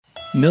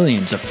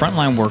Millions of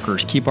frontline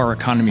workers keep our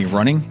economy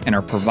running and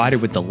are provided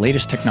with the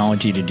latest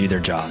technology to do their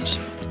jobs.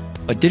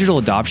 But digital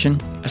adoption,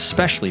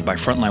 especially by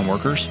frontline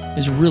workers,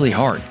 is really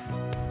hard.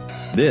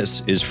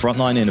 This is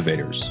Frontline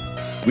Innovators.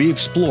 We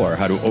explore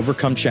how to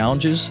overcome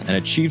challenges and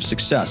achieve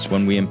success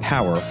when we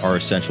empower our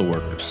essential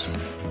workers.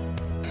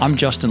 I'm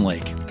Justin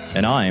Lake.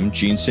 And I'm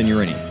Gene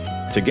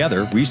Signorini.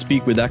 Together, we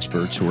speak with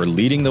experts who are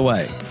leading the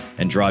way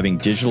and driving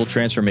digital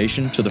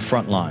transformation to the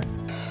front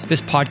line. This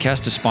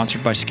podcast is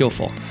sponsored by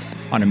Skillful,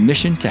 on a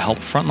mission to help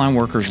frontline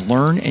workers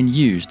learn and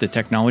use the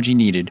technology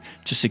needed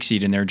to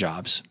succeed in their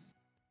jobs.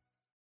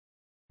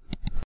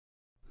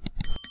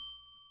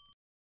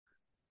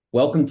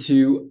 Welcome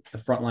to the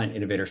Frontline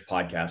Innovators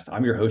podcast.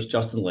 I'm your host,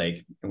 Justin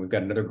Lake, and we've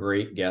got another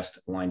great guest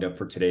lined up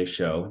for today's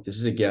show. This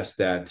is a guest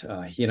that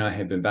he and I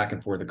have been back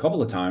and forth a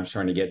couple of times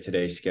trying to get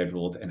today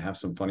scheduled and have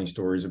some funny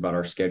stories about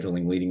our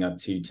scheduling leading up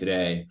to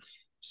today.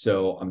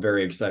 So I'm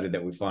very excited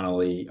that we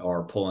finally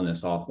are pulling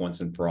this off once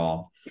and for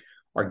all.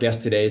 Our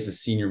guest today is the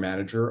Senior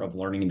Manager of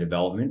Learning and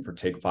Development for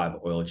Take 5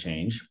 Oil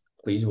Change.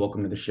 Please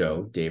welcome to the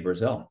show, Dave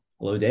Roselle.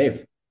 Hello,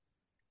 Dave.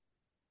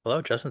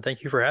 Hello, Justin.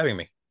 Thank you for having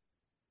me.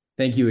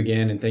 Thank you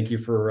again, and thank you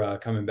for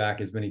coming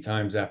back as many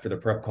times after the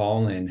prep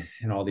call and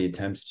all the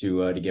attempts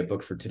to get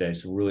booked for today.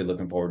 So really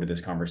looking forward to this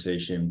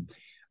conversation.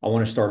 I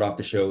want to start off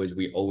the show as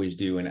we always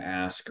do and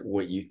ask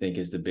what you think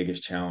is the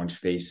biggest challenge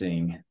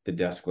facing the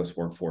deskless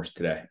workforce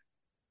today.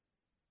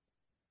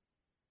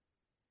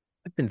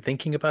 I've been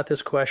thinking about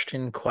this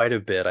question quite a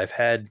bit. I've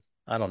had,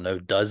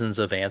 dozens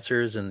of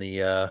answers in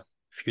the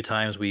few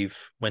times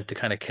we've went to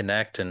kind of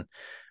connect, and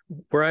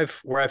where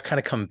I've kind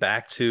of come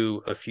back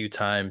to a few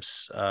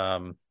times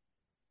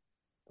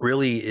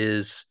really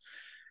is,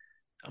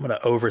 I'm going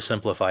to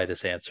oversimplify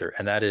this answer,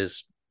 and that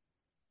is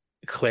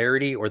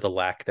clarity or the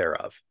lack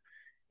thereof.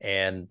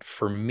 And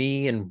for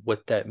me, and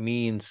what that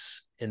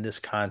means in this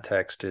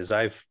context is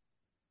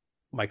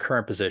my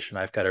current position,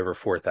 I've got over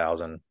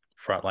 4,000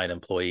 frontline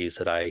employees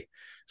that I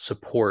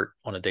support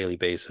on a daily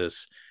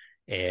basis.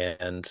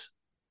 And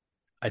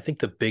I think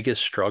the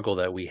biggest struggle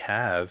that we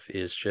have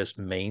is just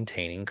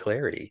maintaining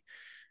clarity,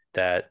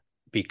 that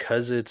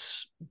because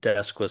it's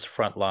deskless,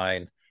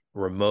 frontline,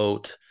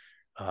 remote,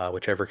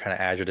 whichever kind of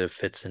adjective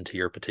fits into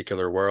your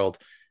particular world,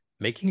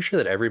 making sure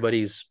that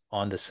everybody's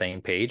on the same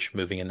page,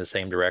 moving in the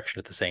same direction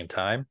at the same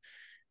time,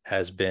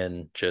 has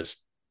been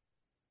just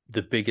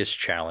the biggest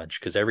challenge.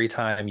 Because every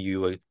time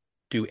you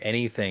do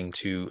anything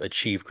to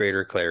achieve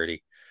greater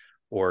clarity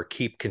or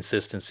keep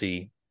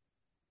consistency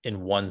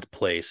in one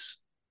place,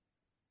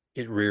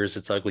 it rears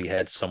its ugly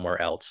head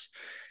somewhere else.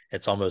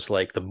 It's almost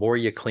like the more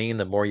you clean,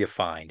 the more you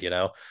find,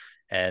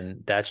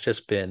 and that's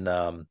just been,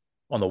 on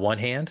the one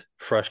hand,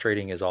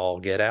 frustrating as all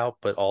get out,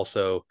 but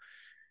also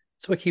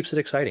it's what keeps it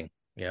exciting,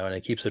 and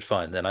it keeps it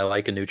fun. And I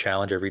like a new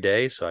challenge every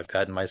day. So I've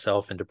gotten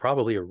myself into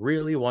probably a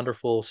really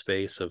wonderful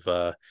space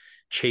of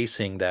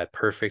chasing that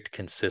perfect,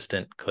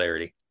 consistent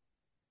clarity.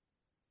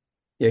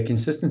 Yeah,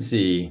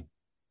 consistency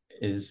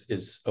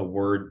is a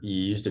word you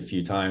used a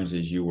few times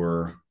as you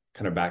were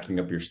kind of backing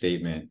up your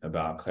statement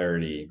about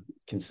clarity.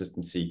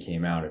 Consistency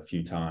came out a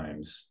few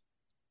times,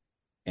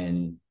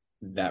 and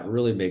that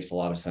really makes a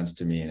lot of sense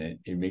to me. And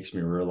it makes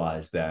me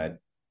realize that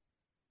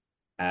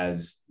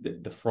as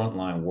the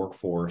frontline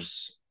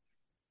workforce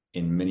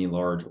in many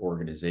large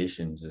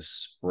organizations is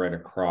spread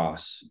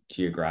across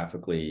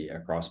geographically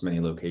across many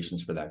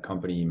locations for that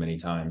company, many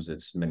times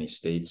it's many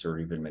states or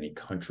even many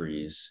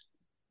countries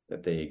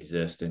that they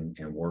exist and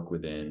work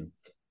within.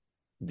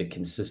 The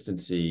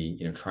consistency,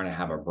 trying to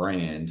have a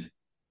brand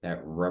that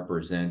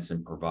represents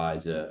and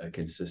provides a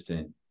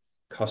consistent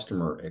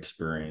customer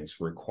experience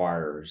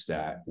requires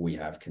that we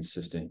have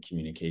consistent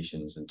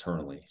communications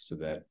internally, so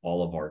that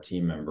all of our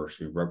team members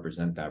who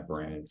represent that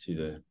brand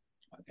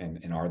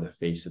and are the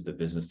face of the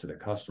business to the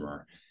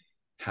customer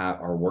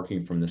are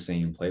working from the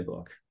same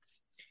playbook.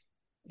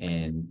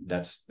 And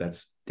that's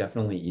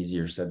definitely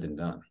easier said than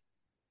done.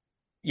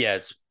 Yeah,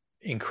 it's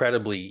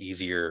incredibly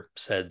easier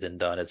said than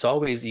done. It's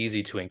always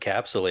easy to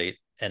encapsulate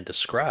and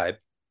describe.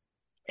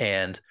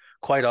 And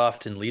quite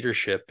often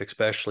leadership,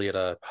 especially at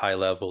a high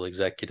level,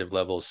 executive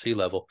level,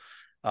 C-level,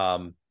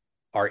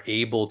 are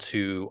able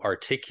to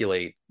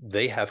articulate,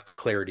 they have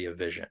clarity of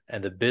vision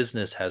and the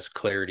business has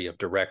clarity of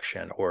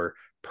direction or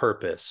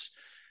purpose.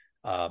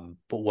 But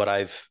what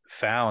I've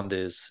found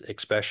is,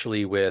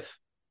 especially with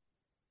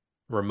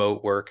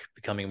remote work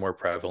becoming more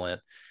prevalent,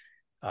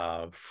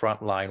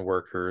 frontline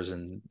workers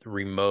and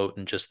remote,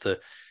 and just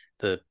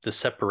the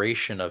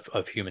separation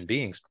of human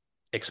beings,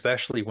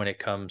 especially when it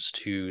comes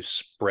to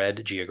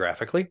spread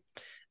geographically,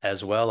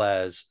 as well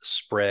as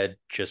spread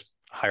just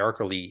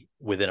hierarchically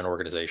within an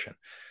organization.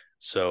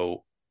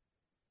 So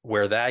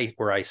where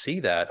I see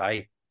that,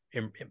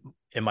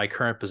 in my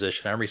current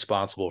position, I'm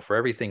responsible for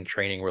everything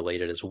training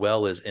related as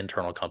well as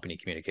internal company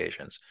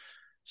communications.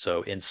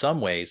 So in some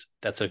ways,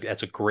 that's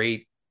a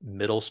great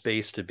middle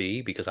space to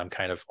be, because I'm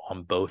kind of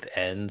on both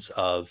ends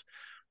of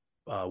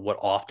what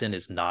often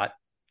is not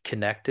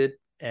connected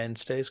and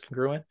stays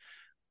congruent.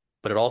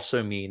 but it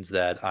also means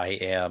that I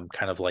am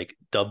kind of like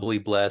doubly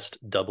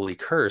blessed, doubly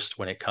cursed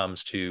when it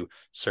comes to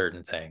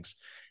certain things.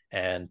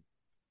 And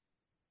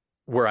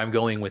where I'm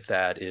going with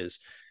that is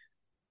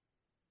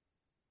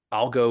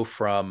I'll go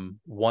from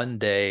one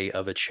day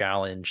of a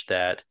challenge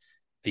that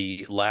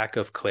the lack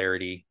of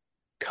clarity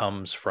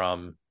comes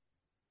from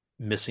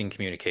missing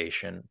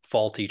communication,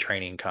 faulty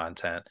training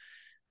content.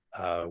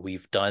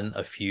 We've done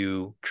a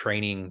few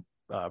training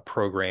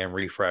program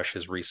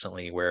refreshes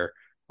recently where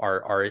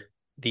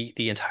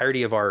the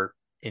entirety of our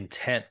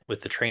intent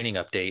with the training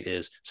update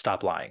is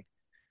stop lying.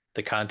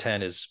 The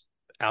content is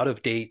out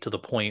of date to the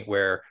point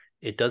where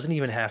it doesn't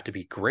even have to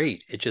be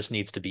great. It just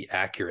needs to be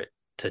accurate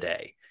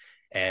today.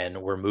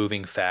 And we're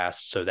moving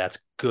fast. So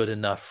that's good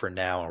enough for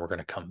now. And we're going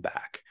to come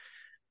back.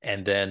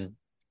 And then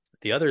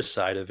the other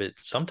side of it,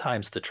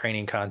 sometimes the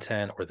training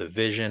content or the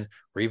vision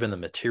or even the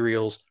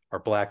materials are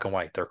black and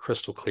white. They're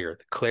crystal clear.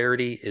 The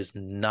clarity is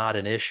not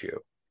an issue.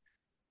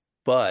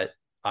 But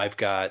I've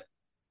got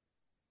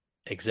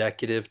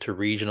executive to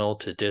regional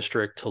to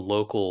district to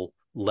local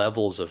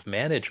levels of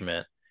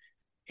management,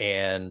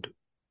 and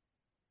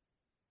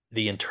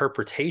the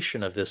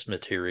interpretation of this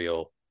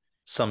material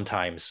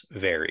sometimes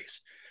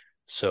varies.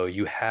 So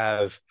you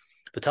have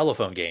the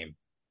telephone game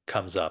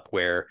comes up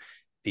where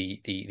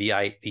the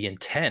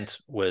intent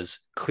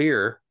was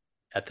clear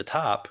at the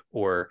top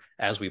or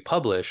as we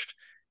published,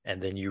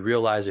 and then you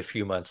realize a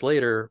few months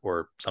later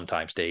or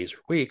sometimes days or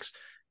weeks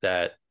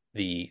that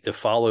the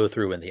follow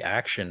through and the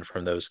action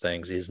from those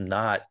things is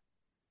not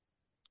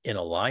in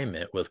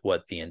alignment with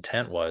what the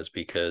intent was,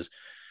 because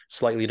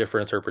slightly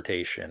different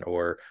interpretation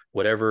or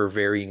whatever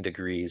varying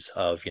degrees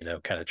of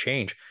kind of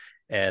change.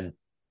 And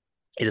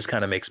it just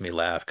kind of makes me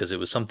laugh because it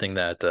was something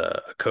that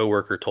a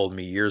coworker told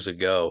me years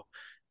ago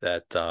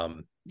that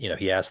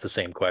he asked the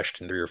same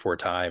question 3 or 4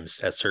 times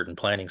at certain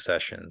planning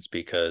sessions,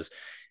 because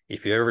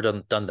if you've ever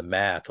done the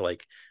math,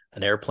 like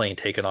an airplane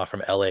taking off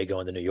from LA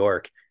going to New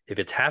York, if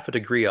it's half a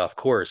degree off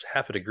course,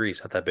 half a degree is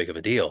not that big of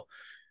a deal.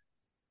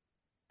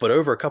 But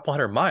over a couple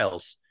hundred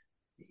miles,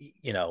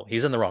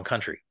 he's in the wrong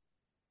country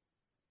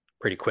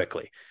pretty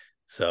quickly.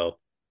 So,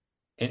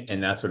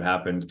 and that's what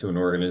happens to an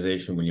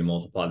organization when you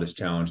multiply this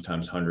challenge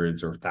times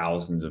hundreds or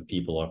thousands of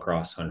people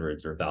across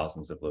hundreds or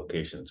thousands of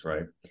locations,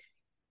 right?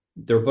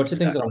 There are a bunch of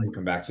things that I want to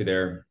come back to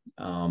there,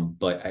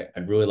 but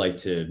I'd really like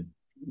to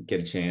get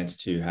a chance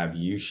to have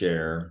you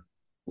share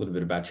a little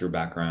bit about your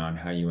background,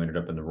 how you ended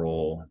up in the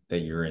role that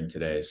you're in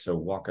today. So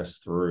walk us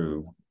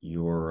through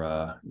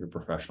your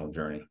professional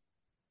journey.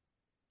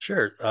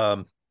 Sure.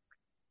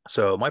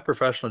 So my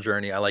professional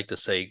journey, I like to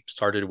say,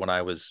 started when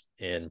I was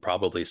in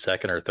probably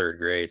 2nd or 3rd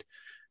grade.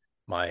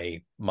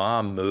 My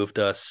mom moved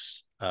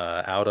us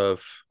out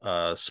of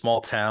a small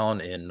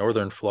town in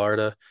northern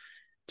Florida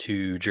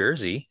to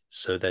Jersey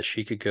so that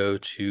she could go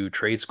to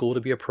trade school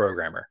to be a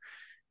programmer.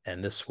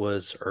 And this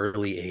was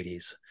early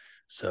 80s.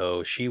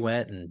 So she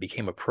went and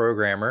became a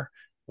programmer,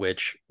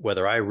 which,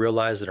 whether I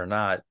realized it or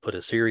not, put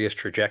a serious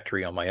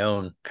trajectory on my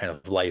own kind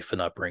of life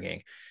and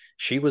upbringing.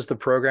 She was the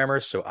programmer,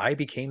 so I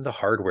became the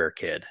hardware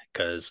kid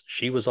because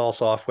she was all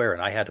software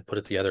and I had to put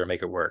it together and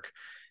make it work.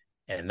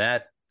 And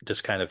that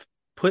just kind of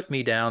put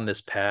me down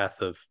this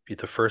path of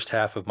the first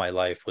half of my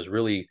life was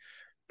really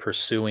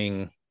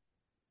pursuing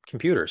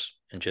computers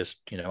and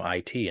just,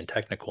 IT and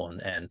technical.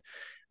 And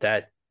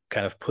that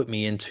kind of put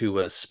me into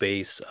a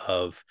space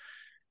of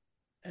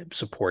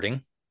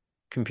supporting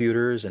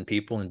computers and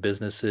people and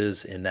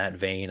businesses in that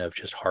vein of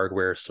just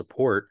hardware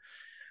support,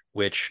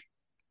 which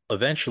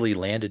eventually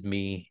landed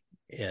me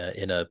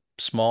in a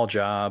small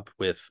job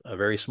with a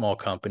very small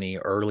company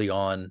early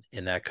on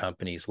in that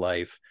company's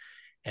life,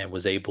 and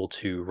was able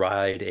to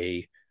ride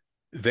a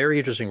very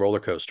interesting roller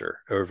coaster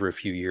over a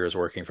few years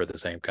working for the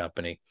same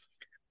company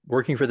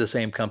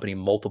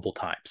multiple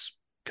times,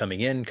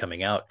 coming in,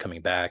 coming out,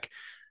 coming back,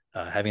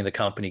 having the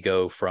company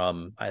go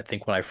from, I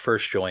think when I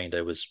first joined,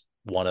 I was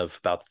one of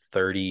about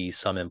 30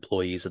 some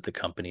employees at the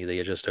company. They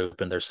had just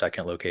opened their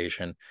 2nd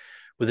location.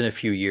 Within a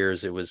few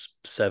years, it was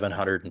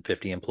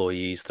 750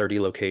 employees, 30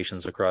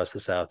 locations across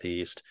the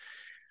Southeast.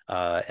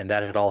 And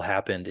that had all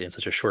happened in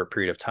such a short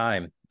period of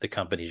time. The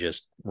company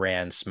just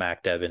ran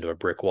smack dab into a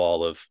brick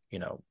wall of,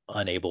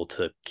 unable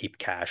to keep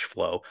cash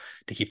flow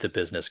to keep the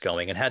business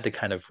going, and had to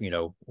kind of,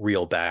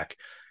 reel back.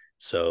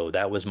 So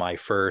that was my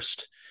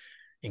first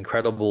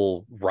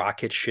incredible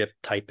rocket ship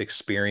type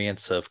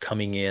experience of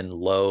coming in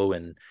low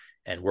and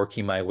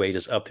working my way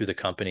just up through the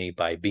company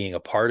by being a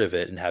part of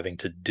it and having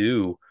to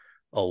do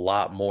a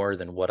lot more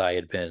than what I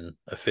had been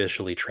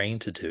officially trained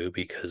to do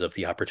because of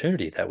the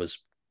opportunity that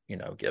was,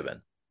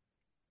 given.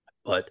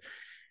 But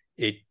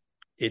it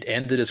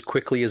ended as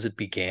quickly as it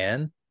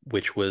began,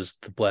 which was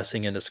the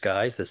blessing in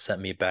disguise that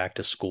sent me back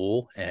to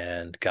school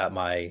and got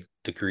my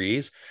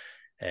degrees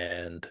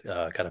and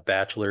got a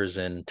bachelor's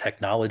in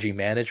technology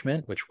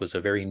management, which was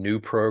a very new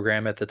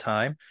program at the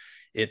time.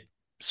 It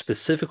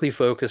specifically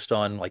focused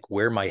on like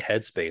where my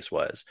headspace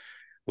was,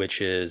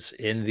 which is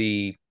in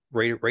the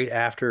right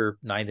after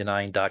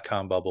 99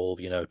 .com bubble,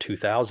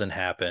 2000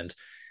 happened.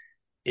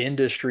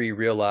 industry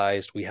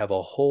realized we have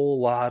a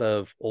whole lot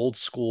of old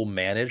school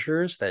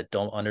managers that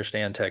don't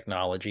understand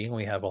technology, and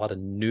we have a lot of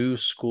new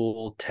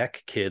school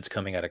tech kids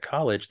coming out of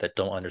college that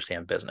don't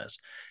understand business,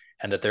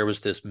 and that there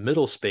was this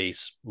middle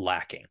space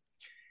lacking.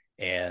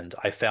 And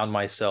I found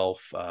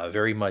myself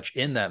very much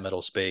in that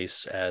middle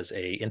space as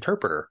a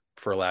interpreter,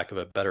 for lack of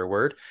a better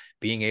word,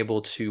 being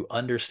able to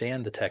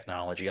understand the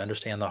technology,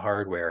 understand the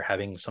hardware,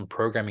 having some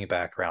programming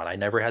background. I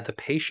never had the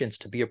patience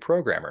to be a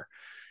programmer.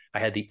 I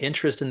had the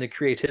interest in the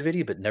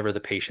creativity, but never the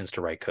patience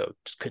to write code.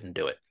 Just couldn't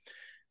do it.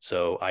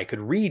 So I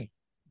could read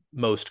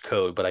most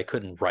code, but I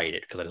couldn't write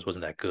it because I just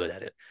wasn't that good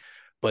at it.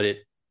 But it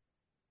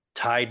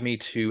tied me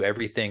to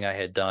everything I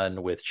had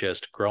done with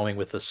just growing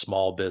with a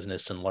small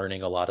business and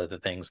learning a lot of the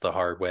things the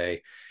hard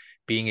way,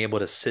 being able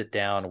to sit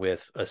down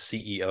with a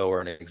CEO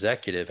or an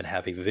executive and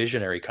have a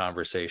visionary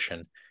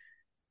conversation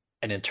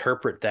and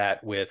interpret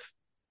that with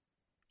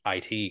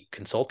IT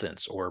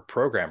consultants or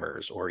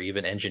programmers or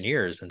even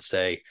engineers and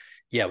say,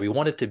 yeah, we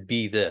want it to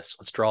be this.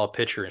 Let's draw a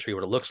picture and show you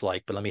what it looks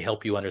like, but let me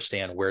help you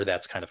understand where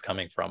that's kind of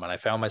coming from. And I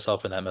found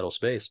myself in that middle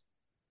space,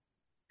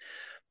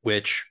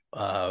 which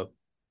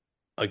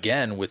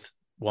again, with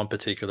one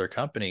particular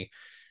company,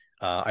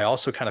 I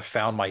also kind of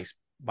found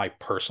my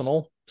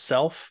personal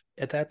self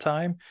at that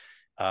time.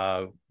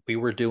 We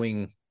were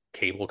doing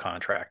cable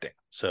contracting.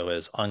 So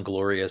as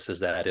unglorious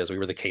as that is, we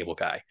were the cable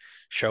guy.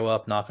 Show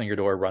up, knock on your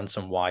door, run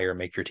some wire,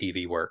 make your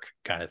TV work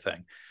kind of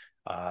thing.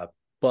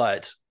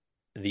 But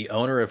the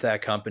owner of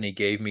that company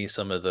gave me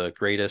some of the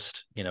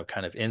greatest,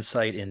 kind of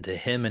insight into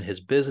him and his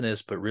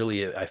business, but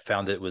really I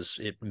found it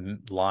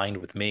lined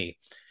with me.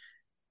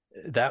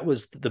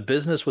 The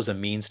business was a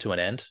means to an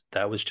end.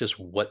 That was just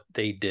what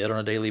they did on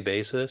a daily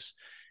basis.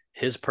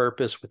 His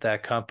purpose with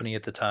that company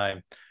at the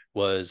time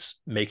was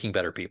making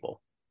better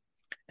people.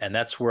 And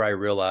that's where I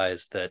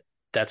realized that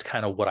that's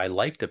kind of what I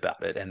liked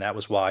about it. And that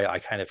was why I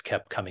kind of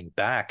kept coming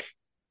back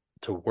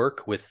to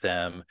work with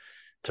them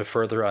to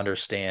further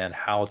understand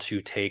how to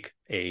take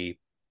a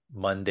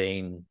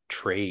mundane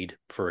trade,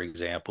 for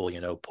example,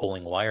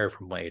 pulling wire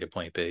from point A to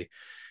point B.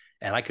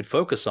 And I could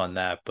focus on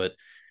that, but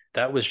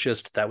that was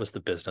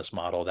the business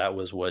model. That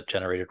was what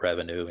generated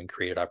revenue and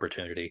created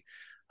opportunity.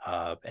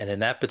 And in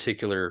that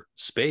particular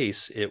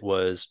space,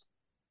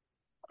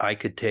 I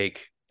could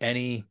take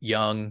any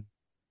young,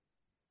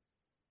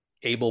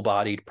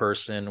 able-bodied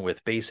person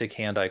with basic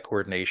hand-eye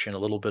coordination, a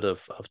little bit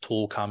of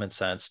tool common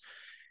sense,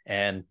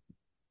 and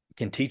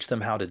can teach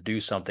them how to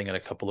do something in a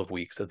couple of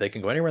weeks that they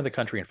can go anywhere in the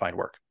country and find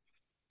work.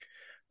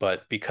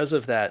 But because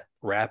of that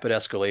rapid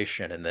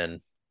escalation and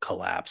then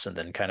collapse and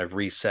then kind of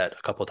reset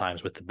a couple of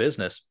times with the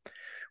business,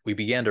 we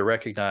began to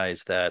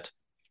recognize that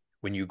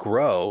when you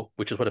grow,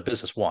 which is what a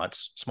business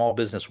wants, small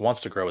business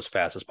wants to grow as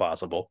fast as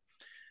possible,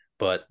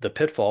 but the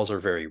pitfalls are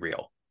very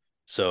real.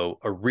 So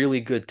a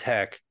really good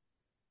tech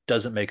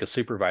doesn't make a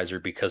supervisor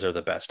because they're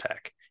the best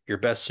tech. Your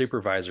best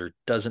supervisor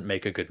doesn't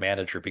make a good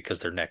manager because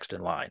they're next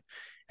in line.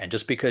 And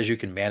just because you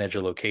can manage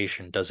a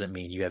location doesn't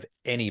mean you have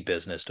any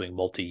business doing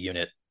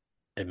multi-unit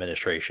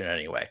administration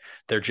anyway.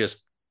 They're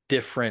just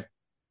different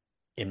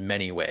in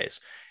many ways.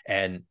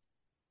 And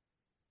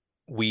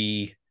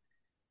we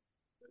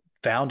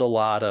found a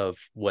lot of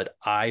what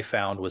I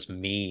found was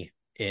me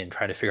in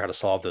trying to figure out how to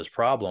solve those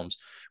problems,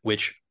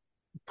 which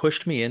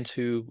pushed me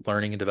into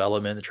learning and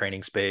development, the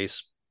training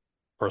space,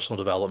 personal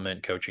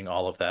development, coaching,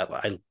 all of that.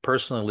 I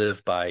personally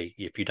live by,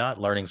 if you're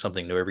not learning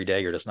something new every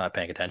day, you're just not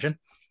paying attention.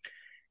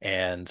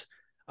 And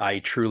I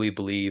truly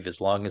believe as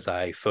long as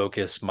I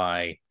focus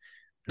my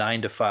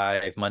 9 to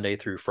 5, Monday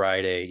through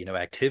Friday,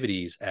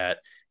 activities at,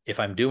 if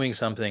I'm doing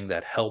something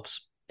that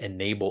helps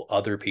enable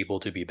other people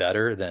to be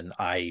better, then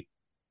I,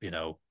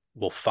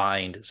 will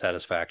find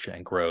satisfaction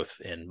and growth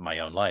in my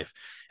own life.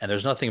 And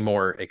there's nothing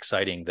more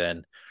exciting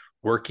than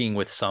working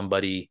with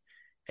somebody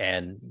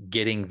and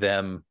getting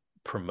them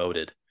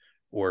promoted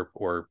or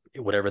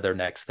whatever their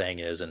next thing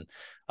is. And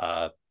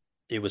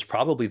it was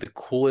probably the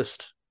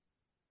coolest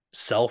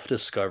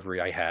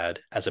self-discovery I had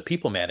as a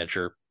people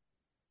manager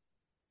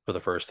for the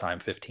first time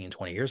 15,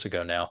 20 years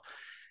ago now.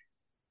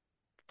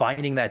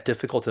 Finding that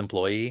difficult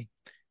employee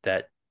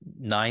that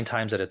 9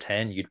 times out of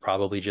 10, you'd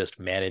probably just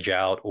manage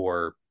out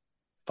or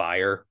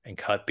fire and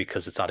cut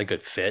because it's not a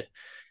good fit.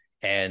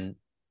 And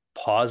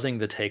pausing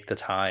to take the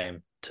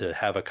time to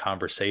have a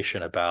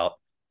conversation about,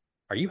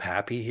 are you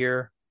happy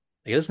here?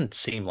 It doesn't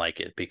seem like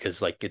it,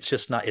 because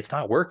it's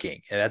not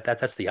working. And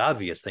that's the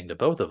obvious thing to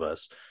both of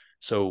us.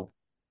 So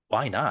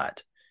why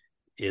not?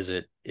 Is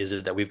it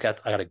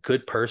that I got a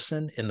good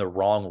person in the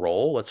wrong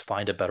role? Let's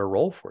find a better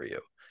role for you.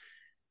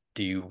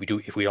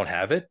 If we don't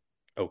have it,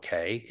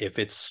 okay. If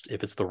it's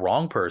the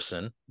wrong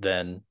person,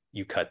 then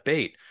you cut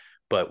bait.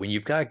 But when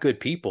you've got good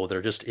people that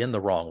are just in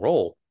the wrong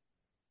role,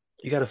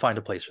 you got to find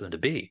a place for them to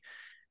be.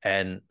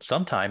 And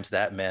sometimes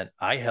that meant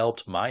I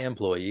helped my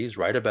employees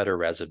write a better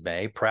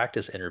resume,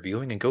 practice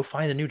interviewing, and go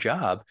find a new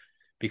job,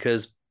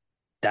 because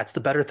that's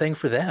the better thing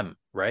for them,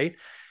 right?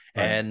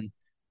 And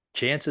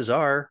chances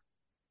are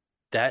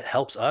that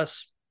helps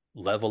us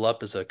level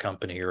up as a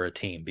company or a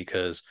team,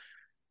 because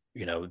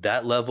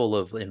that level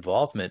of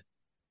involvement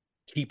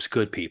keeps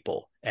good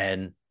people,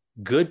 and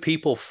good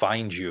people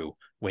find you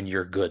when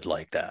you're good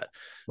like that.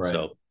 Right.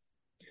 So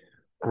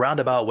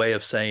roundabout way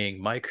of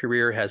saying my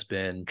career has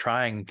been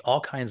trying all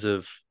kinds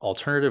of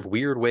alternative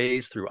weird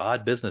ways through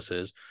odd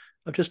businesses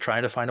of just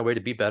trying to find a way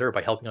to be better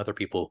by helping other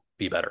people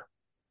be better.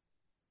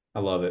 I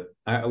love it.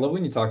 I love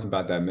when you talked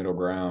about that middle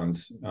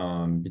ground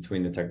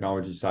between the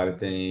technology side of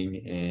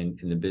thing and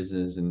the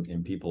business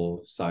and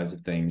people sides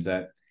of things.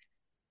 That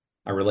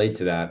I relate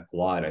to that a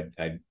lot.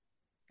 I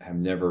have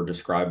never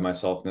described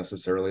myself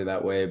necessarily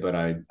that way, but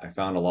I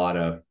found a lot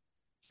of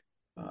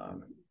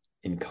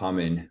in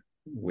common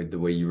with the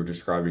way you were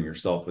describing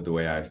yourself, with the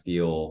way I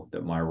feel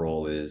that my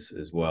role is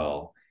as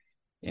well,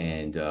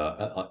 and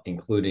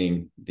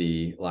including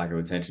the lack of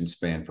attention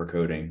span for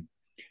coding.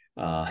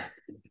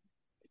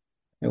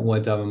 At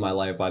one time in my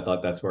life, I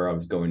thought that's where I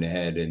was going to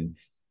head, and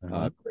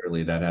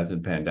clearly that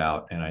hasn't panned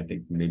out. And I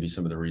think maybe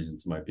some of the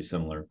reasons might be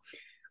similar.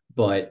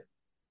 But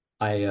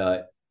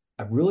I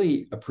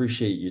really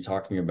appreciate you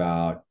talking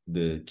about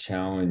the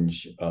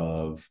challenge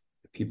of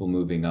people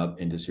moving up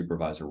into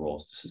supervisor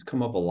roles. This has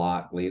come up a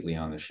lot lately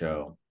on the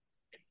show,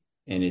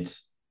 and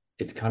it's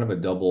kind of a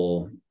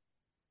double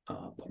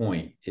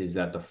point. Is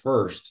that the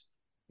first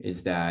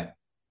is that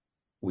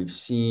we've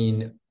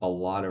had a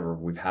lot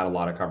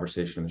of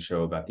conversation on the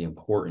show about the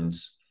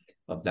importance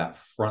of that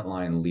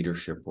frontline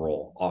leadership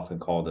role, often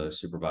called a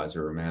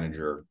supervisor or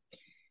manager.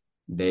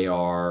 They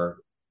are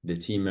the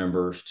team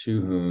members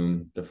to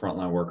whom the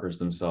frontline workers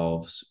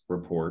themselves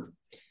report.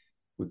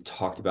 We've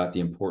talked about the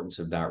importance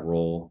of that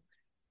role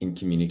in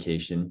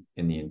communication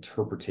and the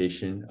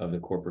interpretation of the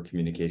corporate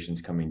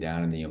communications coming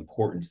down, and the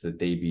importance that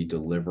they be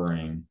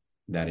delivering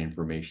that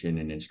information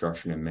and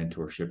instruction and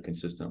mentorship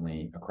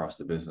consistently across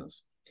the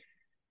business.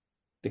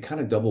 The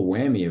kind of double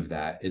whammy of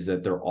that is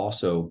that they're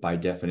also, by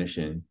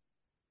definition,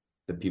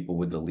 the people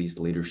with the least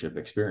leadership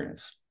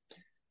experience.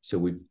 So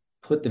we've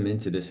put them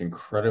into this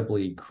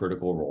incredibly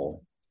critical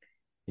role.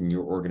 In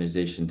your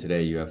organization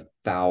today, you have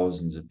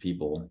thousands of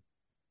people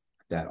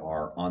that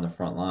are on the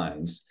front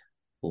lines,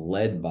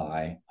 led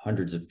by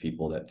hundreds of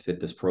people that fit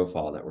this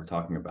profile that we're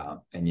talking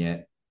about. And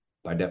yet,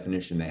 by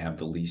definition, they have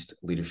the least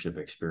leadership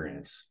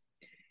experience.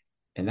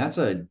 And that's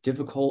a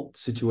difficult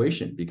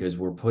situation because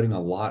we're putting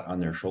a lot on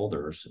their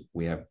shoulders.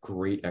 We have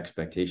great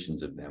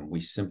expectations of them.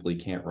 We simply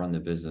can't run the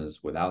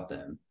business without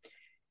them.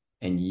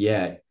 And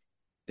yet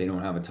they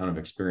don't have a ton of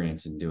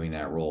experience in doing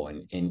that role.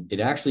 And it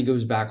actually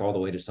goes back all the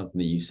way to something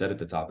that you said at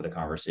the top of the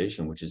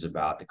conversation, which is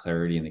about the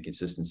clarity and the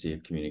consistency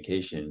of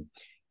communication.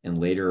 And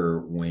later,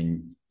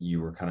 when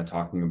you were kind of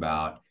talking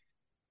about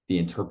the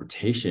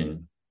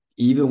interpretation,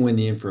 even when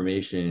the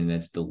information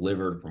that's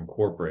delivered from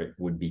corporate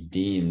would be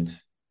deemed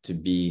to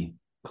be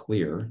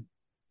clear,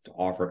 to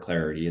offer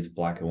clarity, it's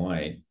black and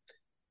white,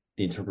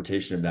 the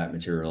interpretation of that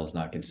material is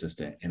not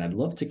consistent. And I'd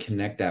love to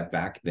connect that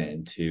back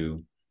then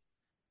to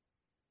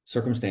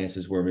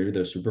circumstances where maybe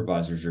those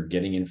supervisors are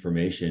getting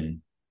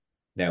information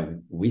that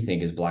we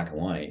think is black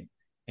and white,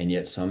 and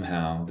yet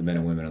somehow the men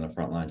and women on the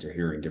front lines are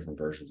hearing different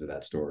versions of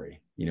that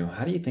story.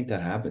 How do you think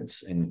that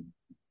happens? And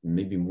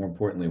maybe more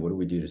importantly, what do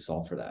we do to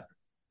solve for that?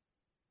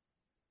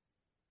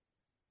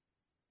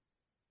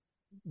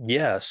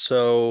 Yeah,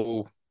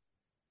 so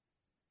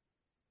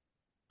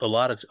a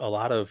lot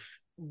of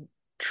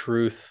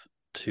truth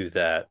to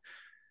that.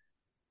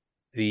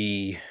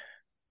 The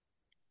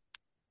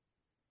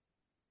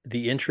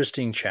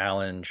interesting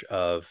challenge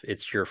of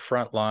it's your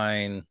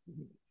frontline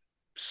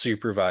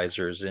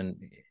supervisors and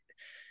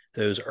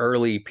those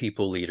early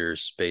people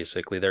leaders.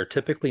 Basically, they're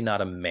typically not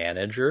a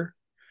manager,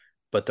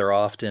 but they're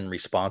often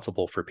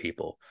responsible for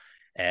people.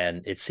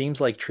 And it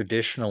seems like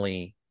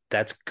traditionally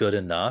that's good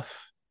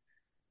enough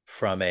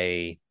from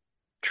a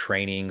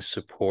training,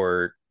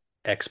 support,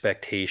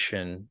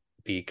 expectation,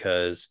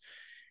 because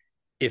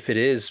if it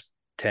is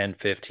 10,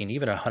 15,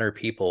 even 100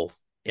 people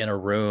in a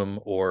room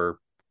or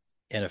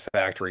in a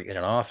factory, in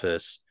an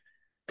office,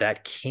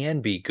 that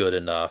can be good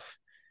enough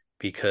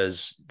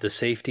because the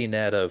safety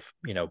net of,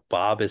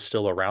 Bob is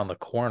still around the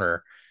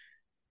corner,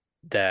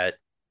 that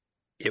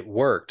it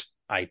worked,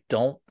 I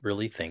don't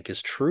really think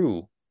is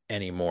true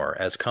anymore.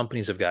 As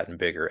companies have gotten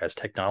bigger, as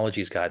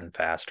technology's gotten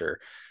faster,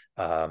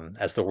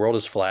 as the world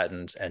has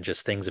flattened and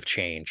just things have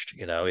changed,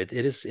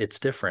 it's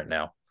different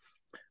now.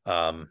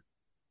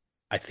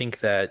 I think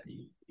that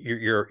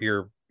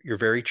you're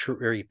very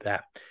true,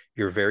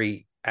 you're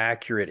very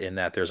accurate in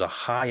that there's a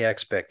high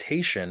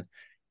expectation.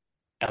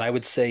 And I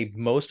would say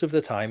most of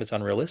the time it's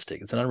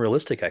unrealistic. It's an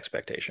unrealistic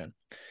expectation.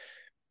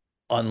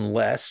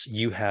 Unless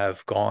you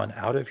have gone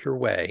out of your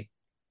way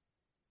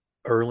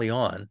early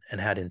on and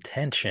had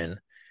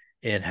intention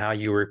in how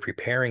you were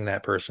preparing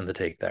that person to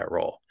take that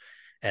role.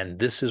 And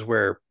this is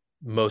where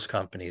most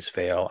companies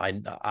fail. I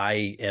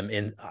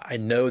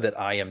know that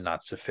I am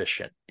not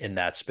sufficient in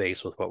that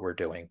space with what we're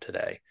doing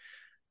today.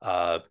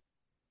 A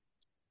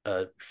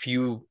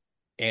few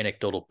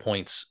anecdotal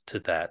points to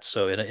that.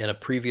 So in a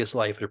previous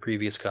life at a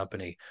previous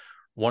company,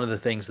 one of the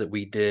things that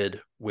we did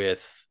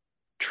with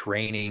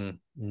training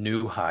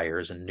new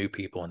hires and new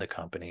people in the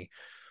company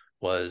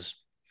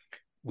was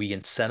we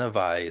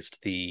incentivized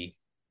the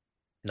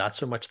not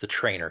so much the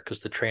trainer, because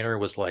the trainer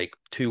was like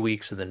 2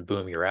 weeks and then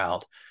boom, you're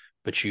out.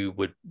 But you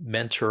would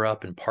mentor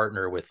up and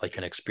partner with like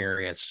an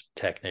experienced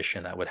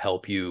technician that would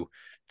help you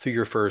through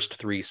your first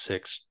 3,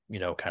 6,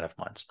 kind of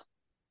months.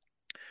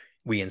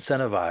 We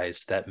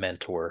incentivized that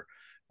mentor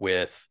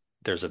with,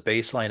 there's a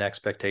baseline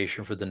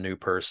expectation for the new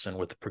person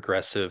with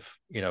progressive,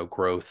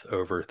 growth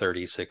over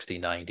 30, 60,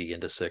 90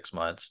 into 6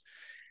 months.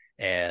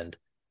 And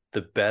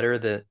the better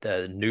that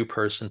the new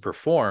person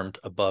performed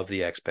above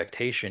the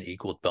expectation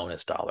equaled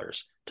bonus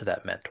dollars to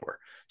that mentor.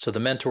 So the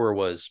mentor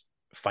was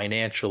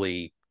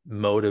financially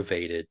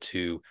motivated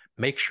to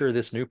make sure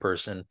this new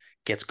person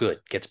gets good,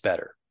 gets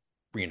better,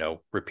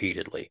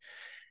 repeatedly.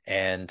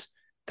 And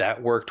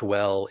that worked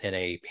well in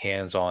a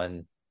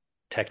hands-on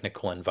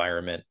technical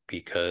environment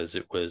because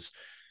it was,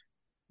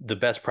 the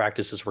best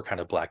practices were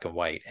kind of black and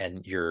white,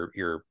 and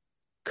your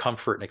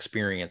comfort and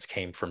experience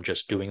came from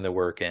just doing the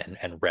work and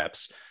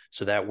reps.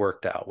 So that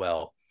worked out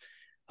well.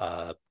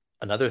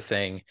 Another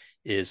thing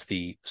is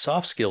the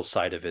soft skills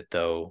side of it,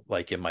 though,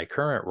 like in my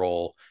current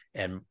role,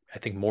 and I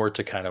think more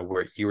to kind of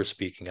where you were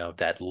speaking of,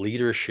 that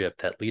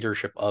leadership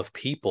of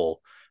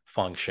people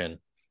function,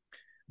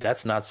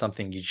 that's not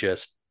something you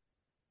just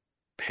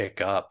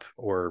pick up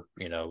or,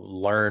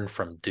 learn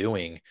from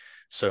doing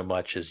so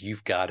much as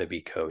you've got to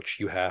be coached.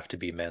 You have to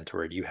be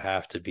mentored. You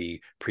have to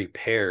be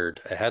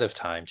prepared ahead of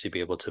time to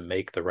be able to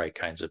make the right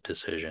kinds of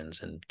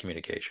decisions and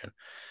communication.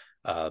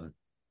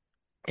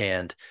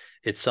 And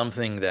it's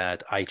something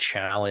that I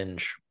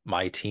challenge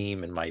my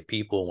team and my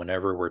people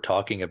whenever we're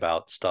talking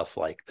about stuff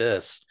like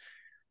this.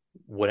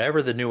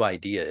 Whatever the new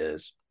idea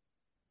is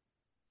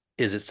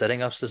it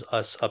setting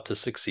us up to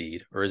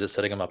succeed, or is it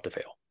setting them up to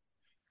fail?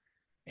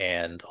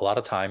 And a lot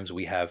of times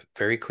we have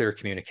very clear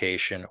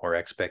communication or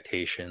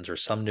expectations or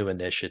some new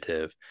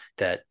initiative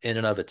that in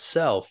and of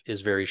itself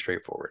is very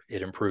straightforward.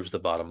 It improves the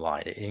bottom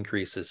line. It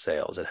increases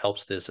sales. It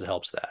helps this, it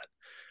helps that.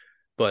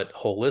 But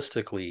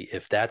holistically,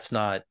 if that's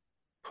not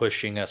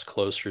pushing us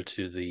closer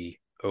to the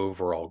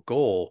overall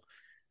goal,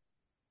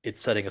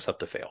 it's setting us up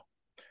to fail.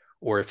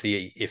 Or if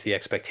the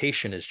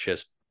expectation is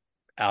just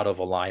out of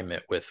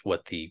alignment with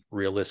what the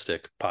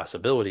realistic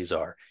possibilities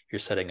are, you're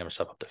setting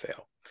yourself up to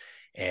fail.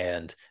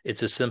 And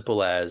it's as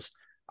simple as,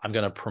 I'm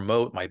going to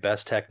promote my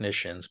best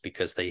technicians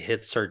because they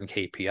hit certain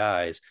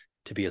KPIs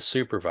to be a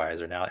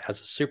supervisor. Now,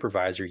 as a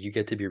supervisor, you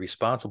get to be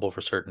responsible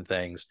for certain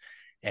things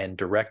and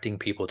directing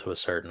people to a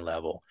certain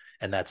level.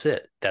 And that's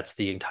it. That's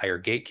the entire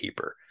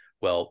gatekeeper.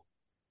 Well,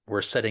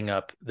 we're setting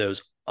up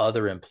those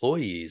other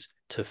employees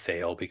to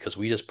fail because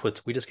we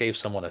just gave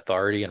someone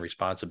authority and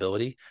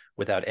responsibility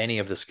without any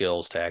of the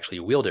skills to actually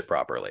wield it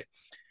properly.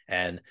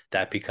 And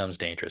that becomes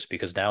dangerous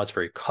because now it's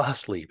very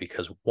costly,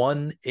 because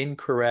one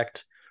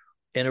incorrect,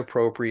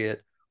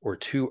 inappropriate, or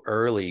too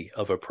early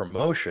of a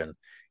promotion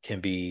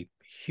can be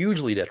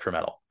hugely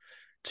detrimental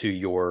to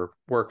your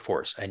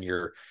workforce and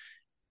your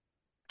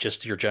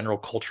general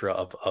culture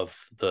of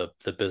the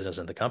business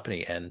and the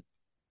company. And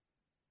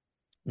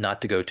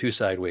not to go too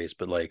sideways,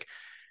 but like,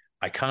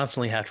 I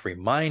constantly have to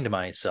remind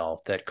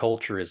myself that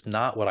culture is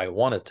not what I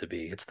want it to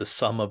be. It's the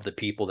sum of the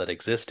people that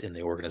exist in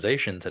the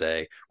organization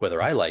today,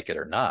 whether I like it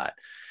or not.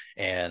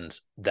 And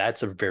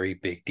that's a very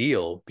big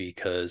deal,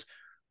 because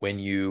when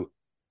you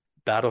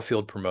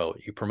battlefield promote,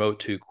 you promote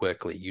too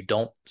quickly, you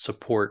don't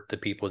support the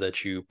people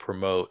that you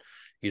promote,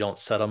 you don't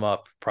set them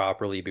up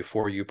properly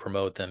before you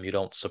promote them, you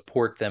don't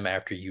support them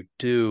after you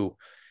do,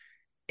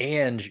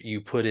 and you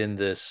put in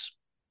this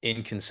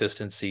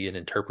inconsistency in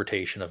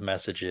interpretation of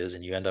messages,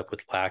 and you end up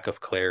with lack of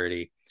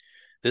clarity.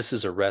 This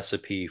is a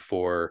recipe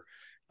for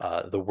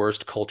the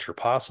worst culture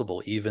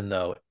possible, even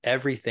though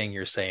everything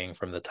you're saying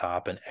from the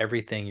top and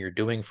everything you're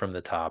doing from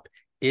the top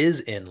is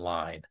in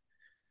line.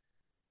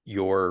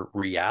 Your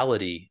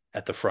reality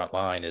at the front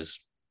line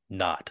is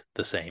not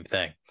the same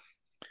thing.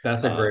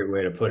 That's a great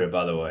way to put it,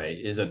 by the way,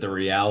 is that the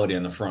reality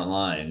on the front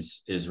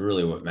lines is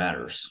really what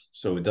matters.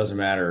 So it doesn't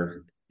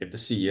matter if the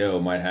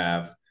CEO might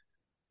have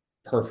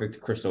perfect,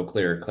 crystal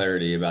clear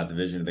clarity about the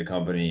vision of the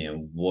company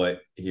and what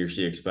he or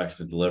she expects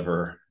to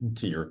deliver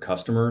to your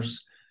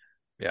customers.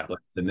 Yeah. But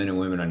the men and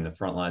women on the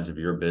front lines of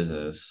your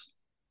business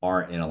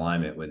aren't in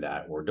alignment with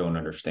that, or don't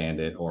understand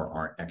it, or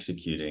aren't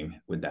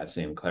executing with that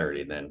same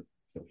clarity, then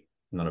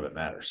none of it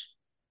matters.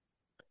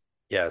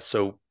 Yeah.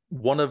 So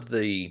one of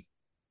the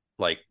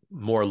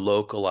more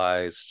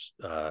localized,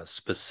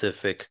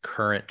 specific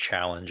current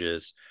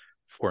challenges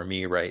for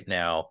me right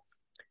now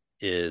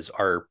is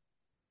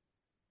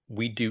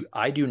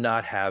I do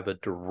not have a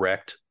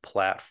direct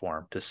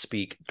platform to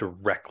speak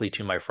directly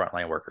to my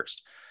frontline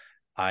workers.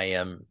 I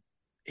am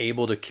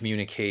able to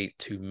communicate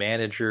to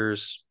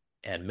managers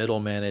and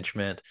middle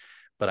management,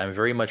 but I'm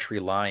very much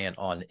reliant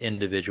on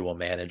individual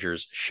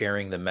managers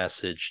sharing the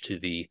message to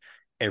the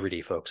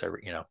everyday folks,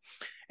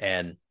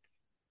 and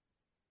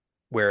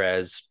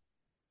whereas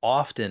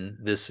often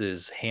this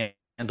is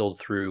handled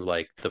through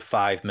like the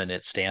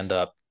 5-minute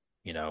stand-up,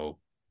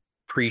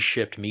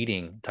 pre-shift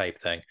meeting type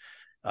thing.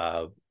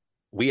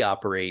 We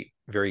operate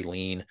very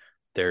lean.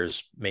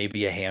 There's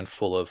maybe a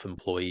handful of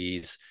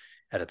employees.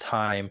 at a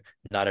time.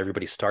 Not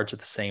everybody starts at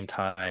the same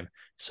time.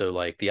 So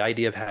like the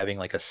idea of having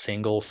like a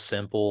single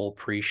simple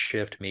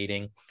pre-shift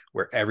meeting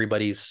where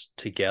everybody's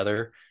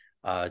together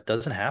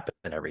doesn't happen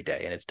every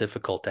day, and it's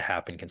difficult to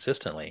happen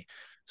consistently.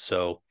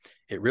 So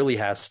it really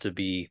has to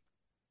be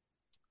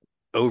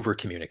over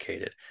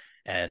communicated.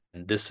 And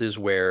this is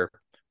where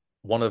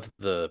one of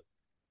the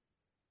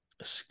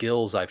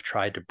skills I've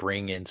tried to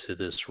bring into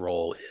this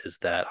role is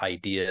that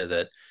idea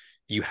that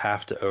you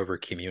have to over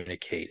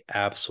communicate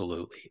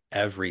absolutely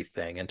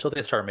everything. Until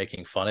they start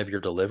making fun of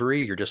your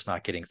delivery, you're just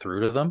not getting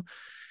through to them.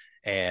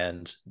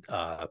 And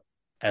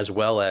as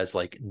well as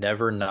like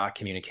never not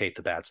communicate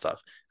the bad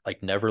stuff,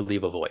 like never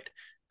leave a void.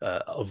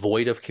 A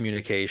void of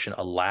communication,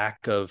 a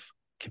lack of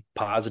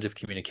positive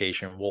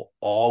communication will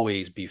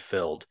always be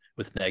filled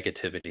with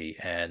negativity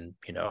and,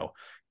 you know,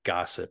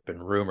 gossip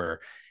and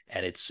rumor.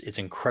 And it's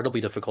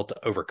incredibly difficult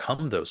to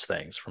overcome those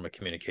things from a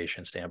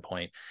communication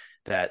standpoint.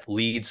 That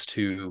leads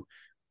to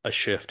a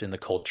shift in the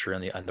culture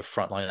and the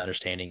frontline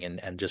understanding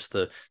and just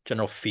the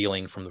general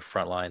feeling from the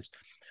front lines,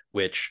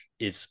 which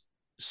is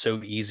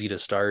so easy to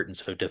start and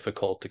so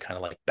difficult to kind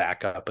of like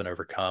back up and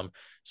overcome.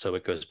 So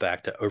it goes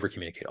back to over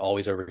communicate,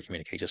 always over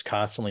communicate, just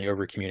constantly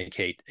over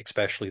communicate,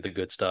 especially the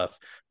good stuff,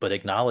 but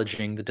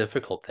acknowledging the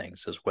difficult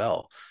things as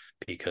well,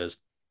 because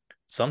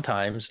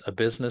sometimes a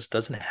business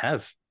doesn't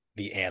have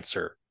the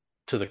answer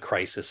to the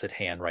crisis at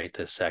hand right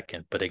this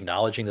second, but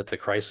acknowledging that the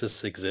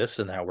crisis exists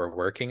and that we're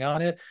working on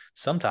it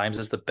sometimes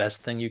is the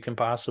best thing you can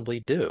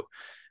possibly do.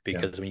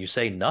 Because when you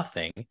say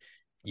nothing,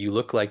 you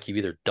look like you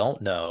either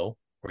don't know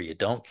or you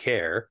don't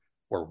care,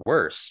 or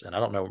worse. And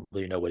I don't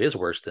really know what is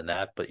worse than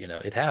that, but you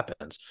know, it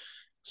happens.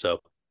 So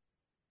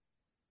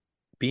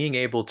being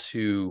able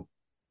to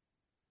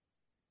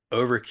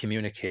over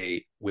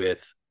communicate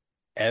with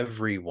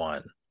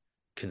everyone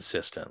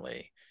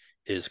consistently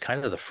is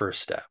kind of the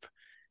first step.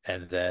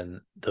 And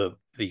then the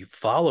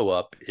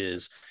follow-up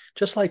is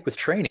just like with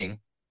training.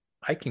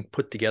 I can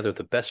put together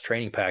the best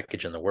training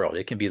package in the world.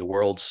 It can be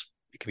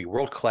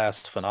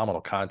world-class,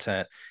 phenomenal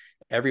content.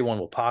 Everyone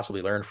will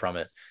possibly learn from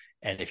it.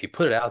 And if you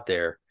put it out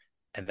there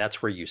and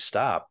that's where you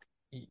stop,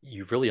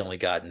 you've really only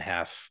gotten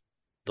half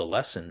the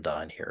lesson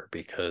done here,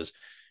 because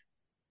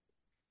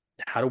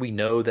how do we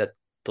know that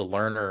the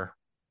learner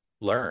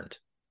learned?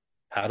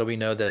 How do we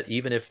know that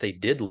even if they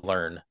did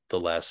learn the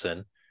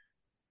lesson,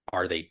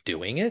 are they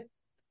doing it?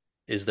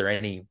 Is there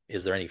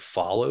any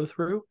follow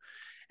through?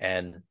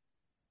 And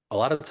a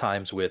lot of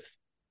times with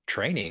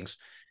trainings,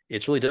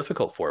 it's really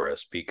difficult for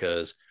us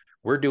because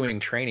we're doing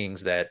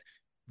trainings that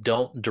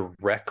don't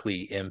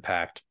directly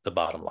impact the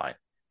bottom line.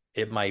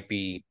 It might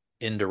be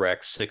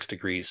indirect 6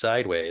 degrees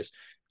sideways.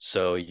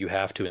 So you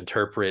have to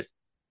interpret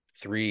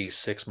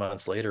 3-6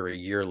 months later, a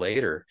year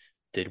later,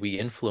 did we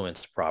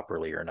influence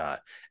properly or not?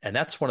 And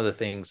that's one of the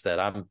things that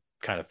I'm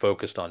kind of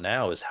focused on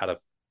now, is how to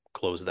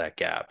close that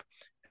gap.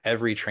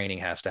 Every training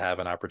has to have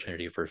an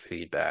opportunity for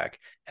feedback.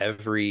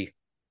 Every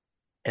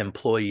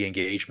employee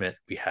engagement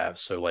we have.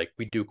 So like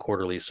we do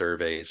quarterly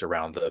surveys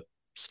around the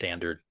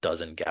standard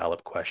dozen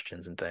Gallup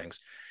questions and things.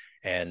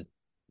 And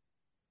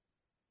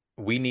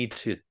we need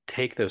to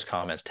take those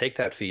comments, take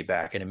that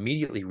feedback, and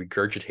immediately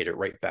regurgitate it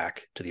right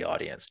back to the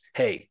audience.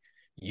 Hey,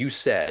 you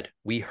said,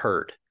 we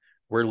heard,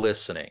 we're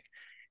listening.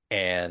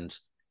 And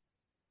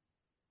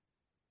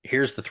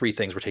here's the 3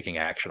 things we're taking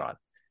action on.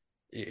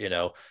 You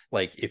know,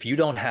 like if you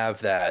don't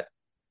have that,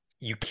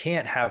 you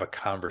can't have a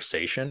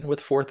conversation with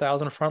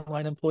 4,000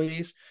 frontline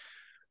employees.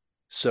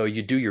 So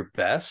you do your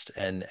best,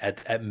 and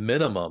at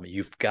minimum,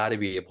 you've got to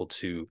be able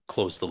to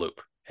close the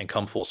loop and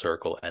come full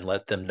circle and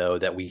let them know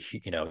that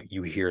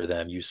you hear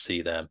them, you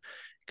see them,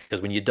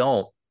 because when you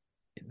don't,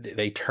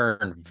 they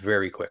turn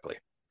very quickly.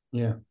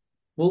 Yeah.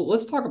 Well,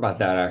 let's talk about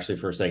that actually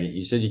for a second.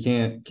 You said you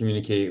can't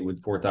communicate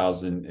with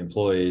 4,000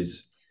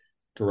 employees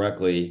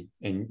directly,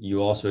 and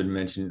you also had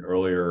mentioned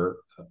earlier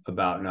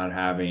about not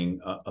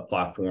having a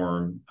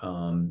platform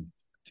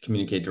to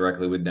communicate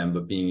directly with them,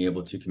 but being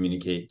able to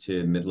communicate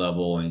to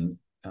mid-level and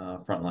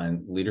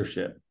frontline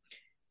leadership.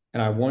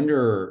 And I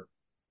wonder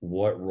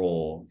what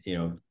role,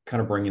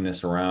 kind of bringing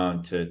this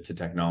around to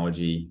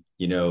technology,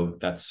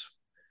 that's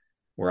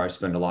where I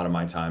spend a lot of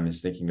my time,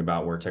 is thinking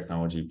about where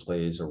technology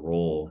plays a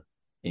role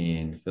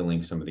in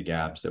filling some of the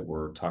gaps that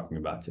we're talking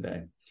about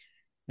today.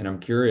 And I'm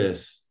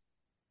curious,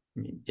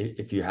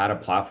 if you had a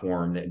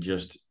platform that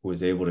just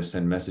was able to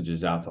send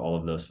messages out to all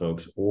of those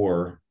folks,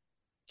 or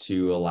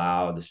to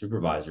allow the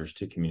supervisors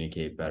to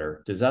communicate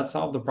better, does that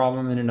solve the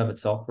problem in and of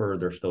itself, or are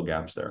there still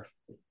gaps there?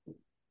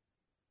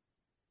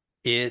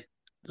 It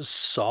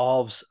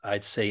solves,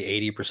 I'd say,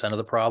 80% of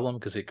the problem,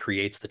 because it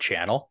creates the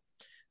channel.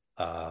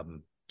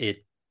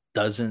 It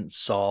doesn't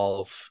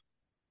solve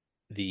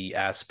the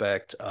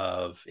aspect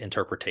of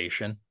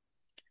interpretation.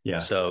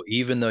 Yes. So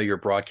even though you're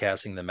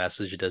broadcasting the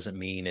message, it doesn't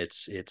mean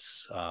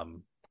it's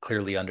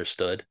clearly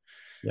understood.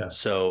 Yes.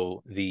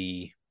 So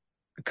the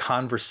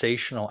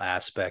conversational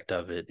aspect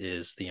of it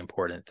is the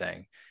important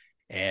thing.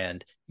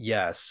 And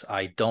yes,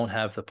 I don't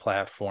have the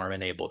platform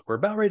enabled. We're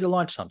about ready to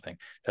launch something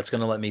that's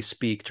going to let me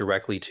speak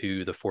directly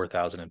to the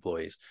 4,000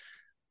 employees.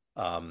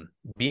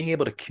 being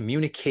able to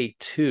communicate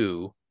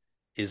to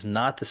is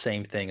not the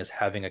same thing as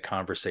having a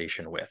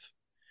conversation with.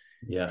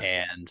 Yes.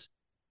 And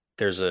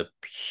there's a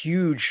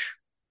huge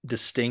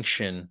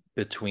distinction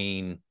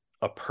between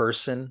a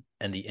person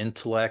and the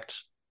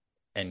intellect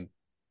and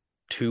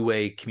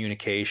two-way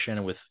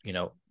communication with,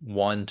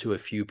 one to a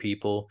few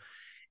people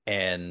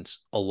and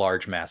a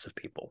large mass of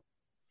people.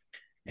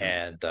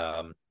 Yeah.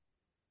 And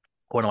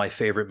one of my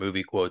favorite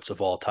movie quotes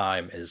of all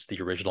time is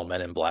the original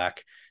Men in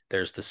Black.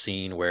 There's the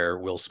scene where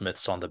Will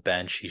Smith's on the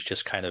bench. He's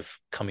just kind of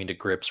coming to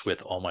grips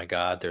with, oh my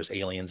God, there's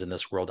aliens in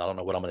this world. I don't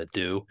know what I'm going to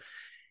do.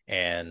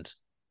 And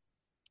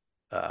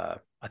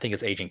I think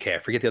it's Agent K. I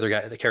forget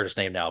the character's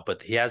name now,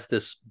 but he has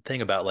this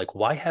thing about like,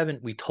 why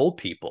haven't we told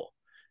people?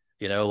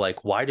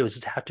 Like, why does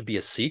it have to be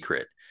a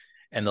secret?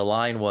 And the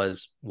line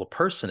was, well, a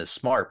person is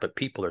smart, but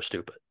people are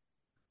stupid.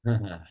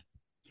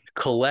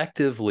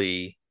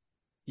 Collectively,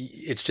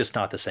 it's just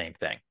not the same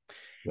thing.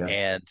 Yeah.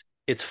 And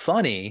it's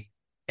funny.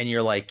 And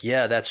you're like,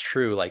 yeah, that's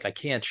true. Like, I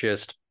can't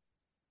just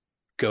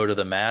go to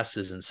the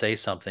masses and say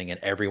something and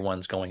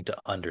everyone's going to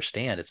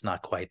understand. It's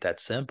not quite that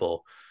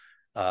simple.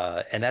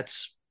 And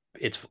it's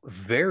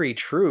very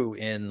true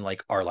in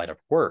like our line of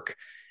work,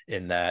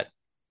 in that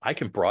I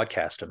can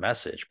broadcast a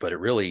message, but it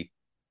really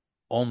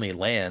only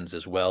lands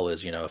as well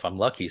as, if I'm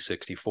lucky,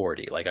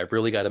 60-40. Like, I've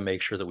really got to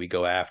make sure that we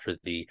go after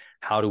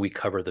how do we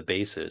cover the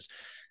bases?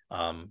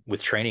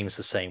 With training, it's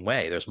the same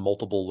way. There's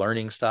multiple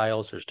learning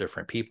styles. There's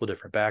different people,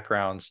 different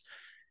backgrounds,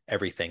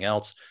 everything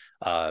else.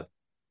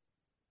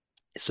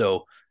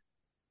 So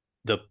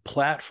the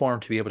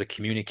platform to be able to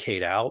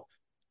communicate out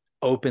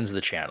opens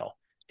the channel.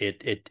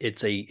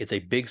 It's a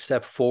big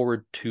step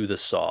forward to the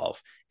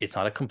solve. It's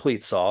not a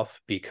complete solve,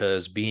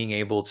 because being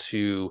able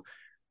to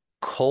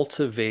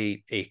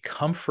cultivate a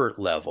comfort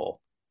level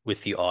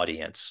with the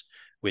audience,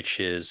 which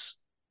is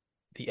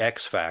the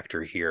X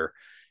factor here,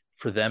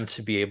 for them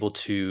to be able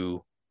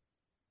to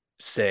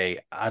say,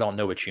 I don't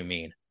know what you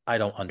mean, I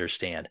don't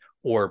understand,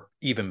 or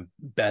even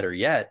better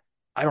yet,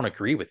 I don't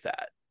agree with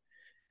that.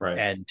 Right.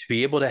 And to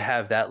be able to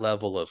have that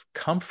level of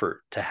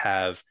comfort to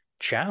have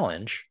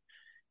challenge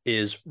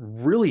is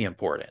really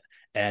important.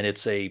 And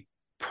it's a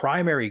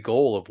primary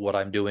goal of what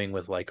I'm doing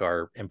with like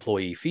our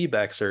employee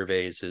feedback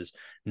surveys, is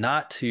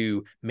not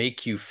to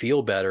make you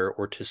feel better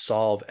or to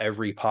solve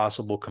every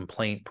possible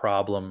complaint,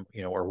 problem,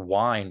 or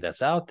whine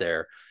that's out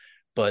there,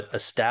 but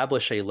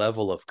establish a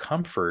level of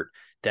comfort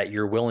that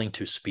you're willing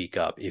to speak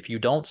up. If you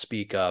don't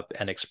speak up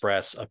and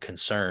express a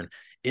concern,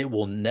 it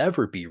will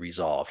never be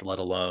resolved, let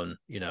alone,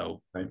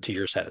 right, to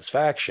your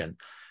satisfaction.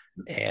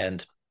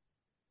 And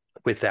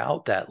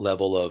without that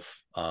level of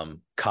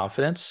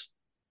confidence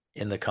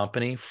in the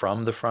company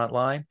from the front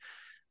line,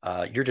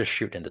 you're just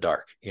shooting in the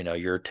dark.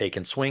 You're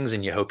taking swings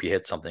and you hope you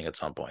hit something at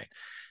some point.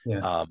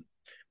 Yeah.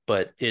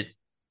 But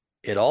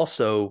it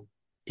also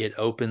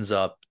opens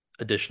up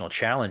additional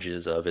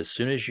challenges of, as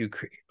soon as you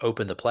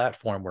open the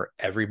platform where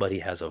everybody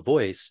has a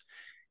voice,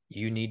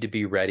 you need to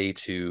be ready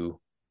to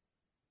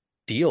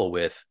deal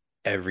with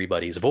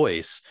everybody's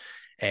voice.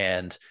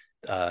 And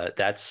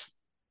that's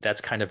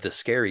kind of the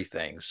scary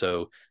thing.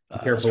 So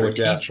careful what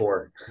you ask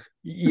for.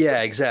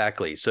 Yeah,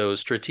 exactly. So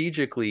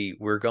strategically,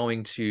 we're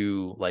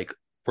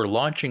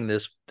launching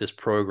this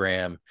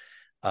program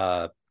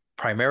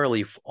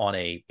primarily on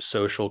a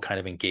social kind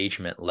of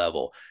engagement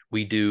level.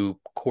 We do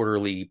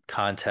quarterly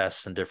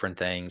contests and different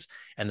things,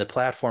 and the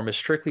platform is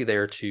strictly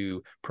there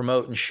to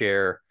promote and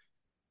share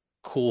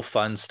cool,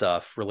 fun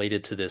stuff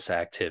related to this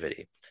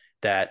activity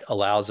that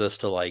allows us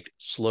to like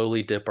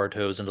slowly dip our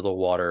toes into the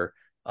water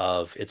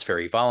of, it's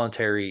very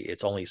voluntary,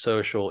 it's only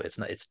social, it's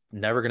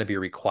never going to be a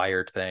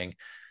required thing.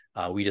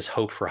 We just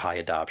hope for high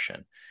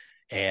adoption.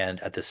 And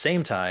at the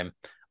same time,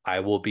 I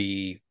will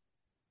be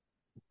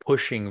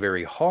pushing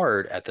very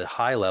hard at the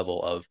high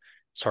level of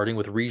starting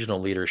with regional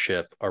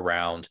leadership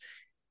around,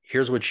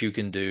 here's what you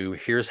can do,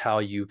 here's how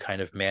you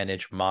kind of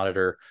manage,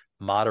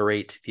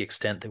 moderate to the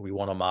extent that we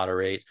want to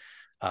moderate,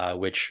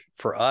 which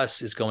for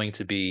us is going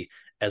to be,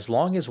 as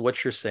long as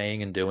what you're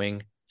saying and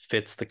doing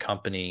fits the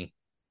company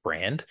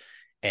brand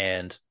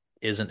and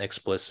isn't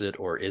explicit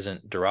or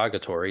isn't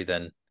derogatory,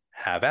 then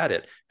have at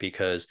it,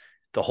 because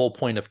the whole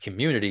point of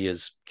community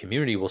is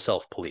community will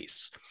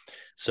self-police.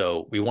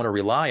 So we want to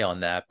rely on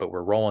that, but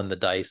we're rolling the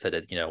dice that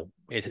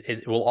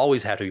it will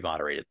always have to be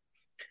moderated.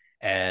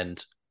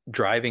 And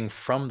driving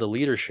from the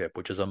leadership,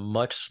 which is a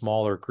much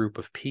smaller group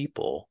of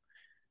people,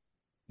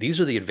 these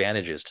are the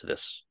advantages to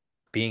this,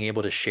 being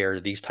able to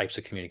share these types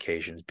of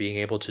communications, being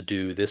able to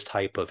do this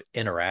type of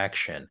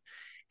interaction,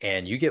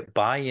 and you get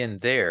buy-in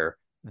there,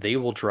 they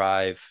will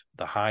drive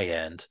the high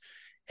end,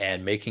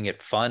 and making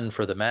it fun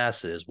for the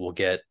masses will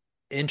get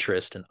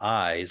interest and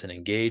eyes and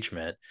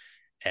engagement.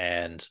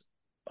 And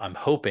I'm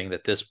hoping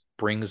that this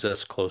brings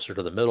us closer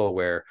to the middle,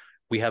 where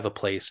we have a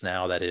place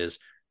now that is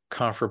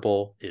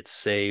comfortable, it's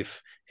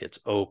safe, it's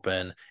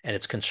open, and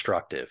it's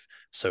constructive.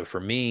 So for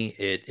me,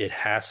 it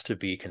has to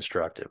be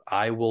constructive.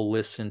 I will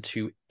listen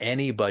to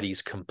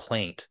anybody's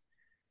complaint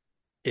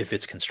if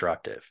it's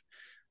constructive.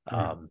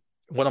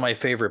 one of my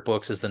favorite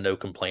books is The No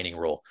Complaining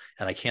Rule.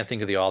 And I can't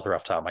think of the author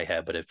off the top of my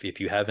head, but if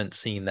you haven't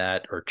seen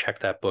that or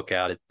checked that book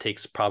out, it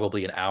takes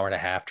probably an hour and a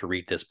half to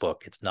read this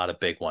book. It's not a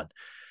big one,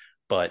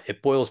 but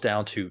it boils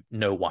down to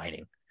no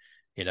whining.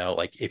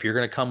 Like if you're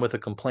going to come with a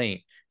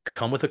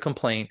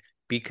complaint,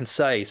 be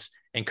concise,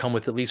 and come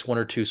with at least one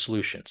or two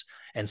solutions.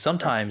 And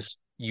sometimes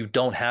you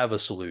don't have a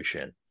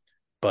solution,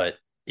 but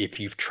if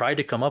you've tried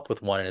to come up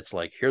with one and it's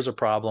like, here's a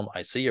problem,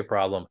 I see a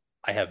problem,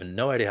 I have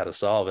no idea how to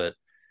solve it,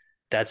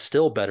 that's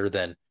still better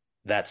than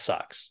that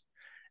sucks.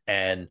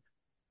 And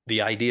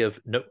the idea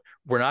of no,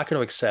 we're not going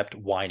to accept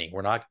whining.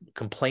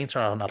 Complaints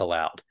are not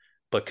allowed,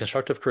 but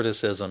constructive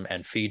criticism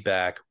and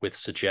feedback with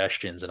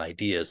suggestions and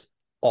ideas,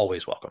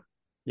 always welcome.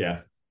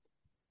 Yeah.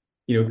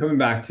 Coming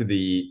back to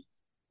the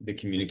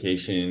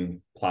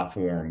communication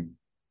platform,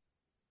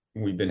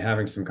 we've been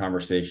having some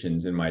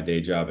conversations in my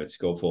day job at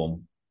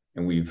Skillful,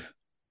 and we've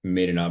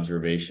made an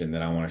observation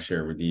that I want to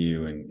share with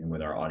you and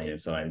with our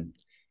audience.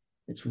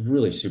 It's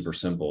really super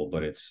simple,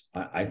 but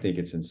I think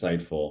it's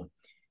insightful.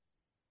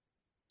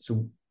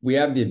 So we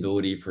have the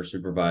ability for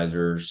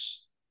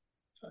supervisors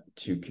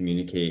to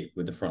communicate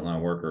with the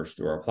frontline workers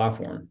through our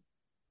platform.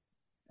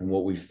 And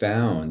what we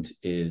found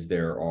is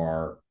there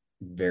are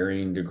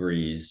varying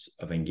degrees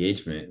of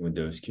engagement with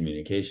those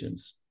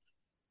communications.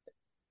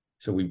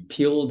 So we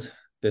peeled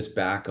this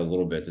back a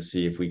little bit to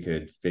see if we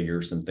could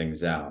figure some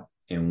things out.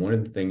 And one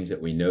of the things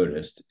that we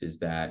noticed is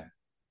that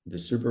the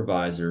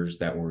supervisors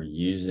that were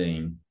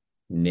using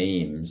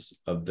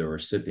names of the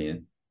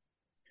recipient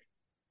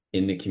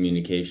in the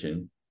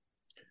communication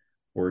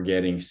were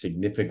getting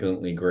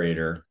significantly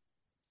greater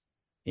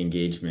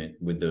engagement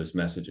with those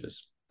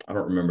messages. I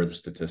don't remember the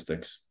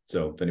statistics,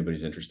 so if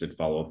anybody's interested,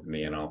 follow up with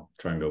me and I'll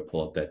try and go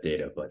pull up that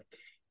data. But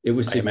it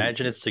was, I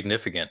imagine it's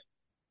significant.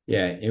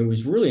 Yeah, it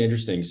was really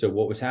interesting. So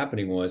what was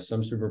happening was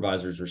some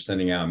supervisors were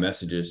sending out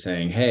messages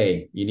saying,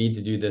 hey, you need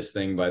to do this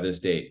thing by this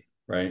date,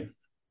 right?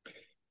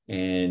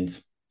 And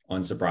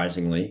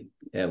unsurprisingly,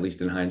 at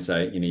least in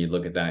hindsight, you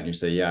look at that and you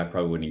say, yeah, I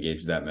probably wouldn't engage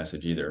with that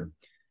message either.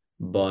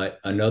 But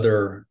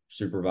another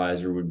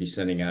supervisor would be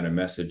sending out a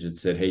message that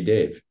said, hey,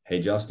 Dave, hey,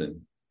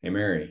 Justin, hey,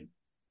 Mary,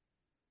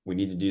 we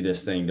need to do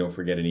this thing. Don't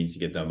forget it needs to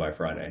get done by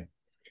Friday.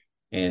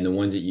 And the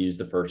ones that used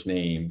the first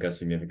name got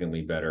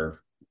significantly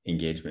better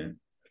engagement.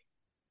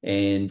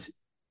 And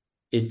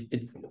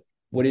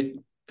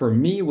for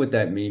me, what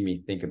that made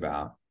me think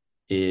about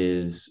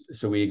is,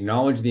 so we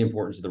acknowledge the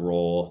importance of the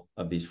role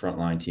of these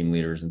frontline team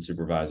leaders and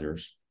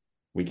supervisors.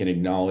 We can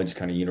acknowledge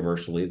kind of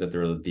universally that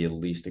they're the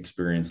least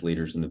experienced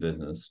leaders in the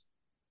business.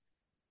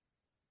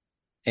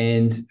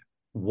 And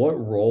what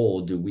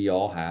role do we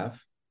all have?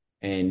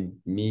 And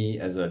me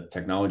as a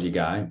technology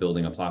guy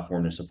building a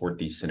platform to support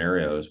these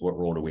scenarios, what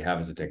role do we have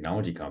as a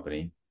technology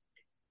company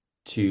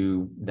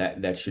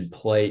that should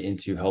play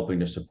into helping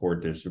to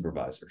support their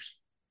supervisors?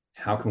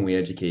 How can we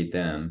educate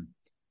them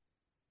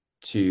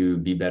to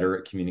be better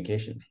at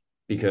communication?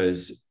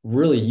 Because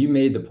really, you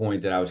made the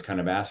point that I was kind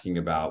of asking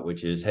about,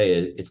 which is,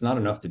 hey, it's not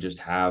enough to just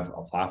have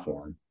a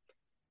platform.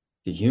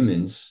 The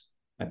humans,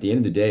 at the end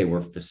of the day,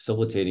 we're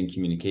facilitating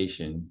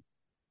communication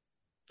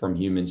from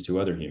humans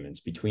to other humans,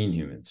 between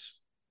humans,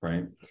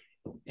 right?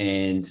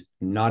 And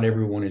not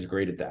everyone is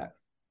great at that.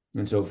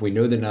 And so if we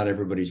know that not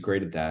everybody's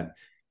great at that,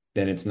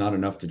 then it's not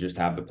enough to just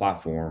have the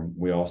platform.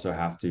 We also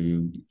have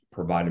to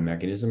provide a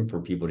mechanism for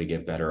people to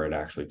get better at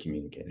actually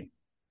communicating.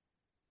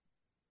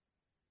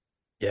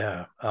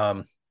 Yeah.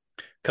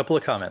 Couple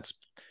of comments.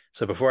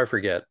 So before I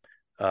forget,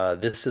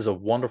 this is a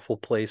wonderful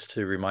place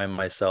to remind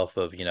myself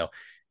of,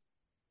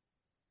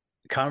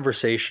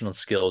 conversational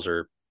skills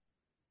are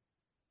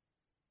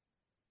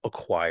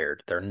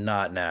acquired. They're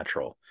not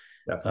natural.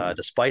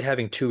 Despite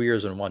having 2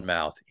 ears and 1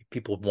 mouth,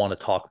 people want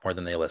to talk more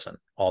than they listen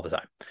all the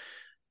time.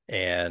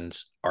 And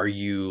are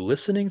you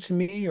listening to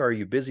me, or are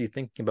you busy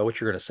thinking about what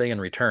you're going to say in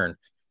return?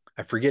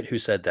 I forget who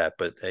said that,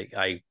 but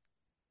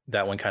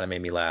that one kind of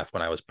made me laugh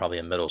when I was probably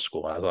in middle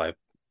school.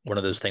 One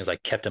of those things I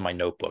kept in my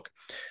notebook.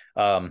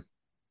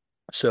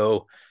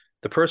 So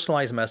the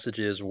personalized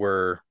messages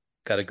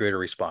got a greater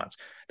response.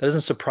 That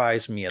doesn't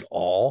surprise me at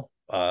all.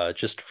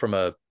 Just from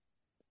a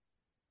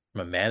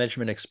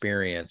management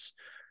experience,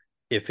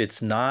 if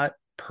it's not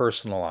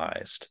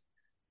personalized,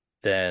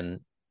 then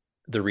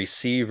the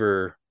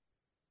receiver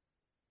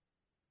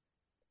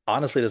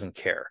honestly doesn't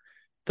care.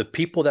 The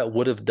people that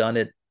would have done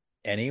it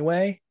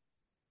anyway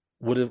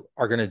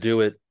are going to do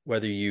it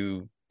whether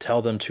you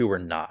tell them to or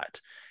not.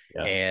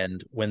 Yes.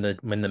 And when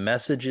the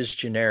message is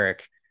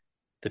generic,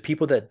 the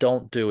people that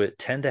don't do it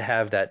tend to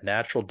have that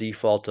natural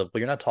default of, well,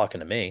 you're not talking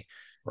to me,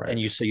 right?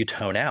 And so you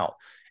tone out.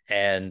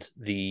 And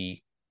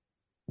the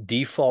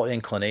default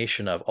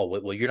inclination of, oh,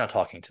 well, you're not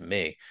talking to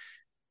me,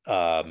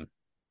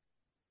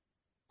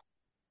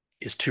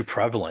 is too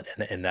prevalent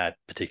in that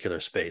particular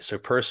space. So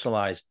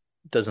personalized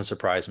doesn't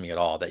surprise me at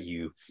all that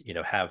you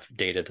have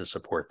data to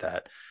support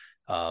that.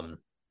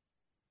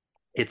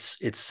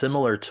 It's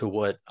similar to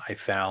what I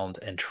found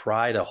and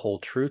try to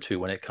hold true to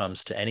when it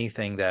comes to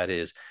anything that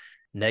is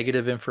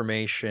negative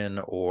information,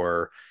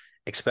 or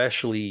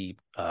especially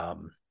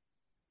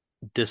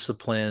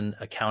discipline,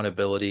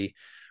 accountability,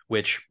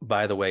 which,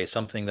 by the way,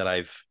 something that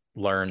I've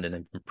learned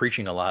and been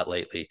preaching a lot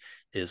lately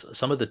is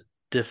some of the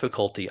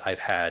difficulty I've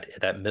had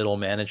at that middle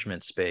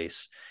management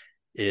space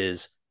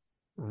is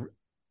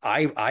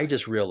I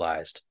just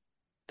realized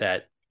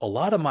that a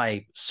lot of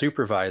my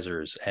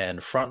supervisors and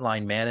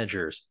frontline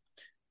managers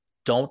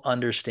don't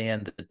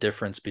understand the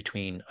difference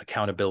between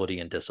accountability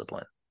and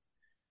discipline.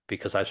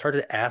 Because I've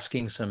started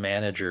asking some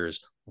managers,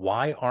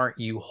 why aren't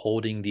you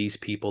holding these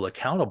people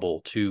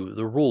accountable to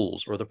the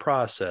rules or the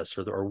process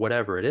or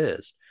whatever it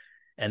is?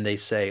 And they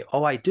say,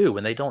 oh, I do.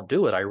 When they don't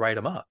do it, I write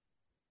them up.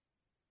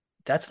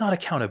 That's not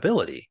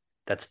accountability.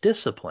 That's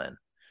discipline.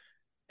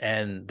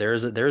 And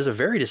there's a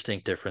very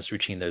distinct difference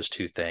between those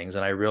two things.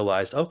 And I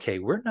realized, okay,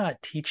 we're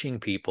not teaching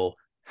people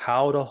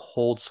how to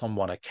hold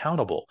someone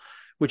accountable,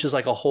 which is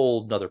like a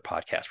whole nother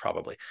podcast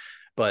probably.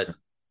 But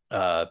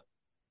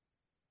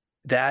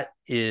that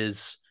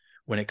is,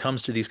 when it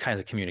comes to these kinds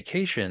of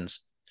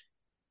communications,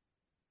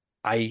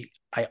 I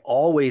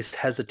always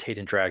hesitate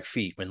and drag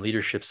feet when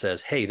leadership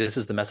says, hey, this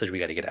is the message we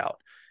got to get out.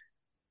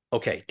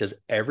 Okay, does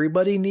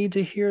everybody need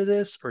to hear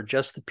this, or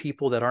just the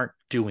people that aren't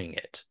doing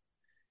it?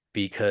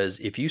 Because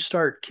if you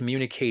start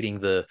communicating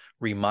the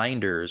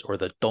reminders or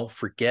the don't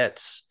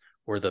forgets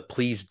or the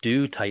please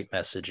do type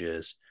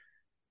messages,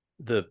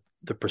 the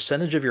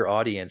percentage of your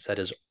audience that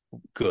is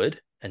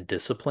good and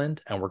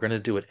disciplined and we're going to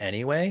do it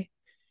anyway,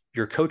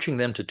 you're coaching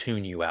them to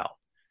tune you out,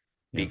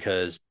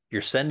 because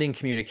you're sending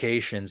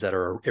communications that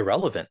are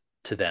irrelevant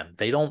to them.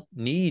 They don't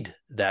need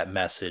that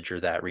message or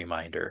that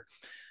reminder.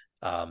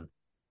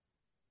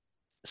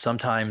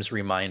 Sometimes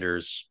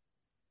reminders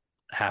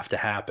have to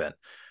happen,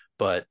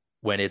 but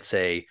when it's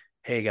a,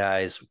 hey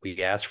guys,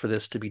 we asked for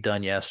this to be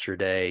done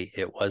yesterday,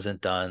 it wasn't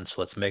done, so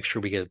let's make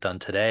sure we get it done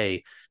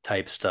today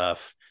type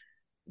stuff,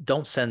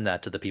 don't send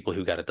that to the people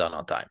who got it done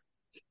on time.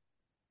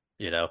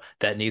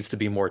 That needs to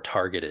be more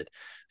targeted.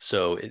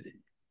 So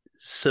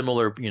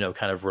similar,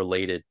 kind of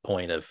related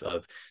point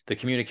of the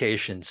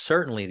communication,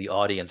 certainly the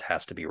audience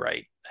has to be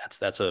right.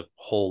 That's a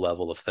whole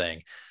level of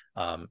thing.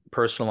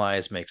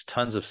 Personalized makes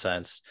tons of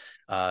sense,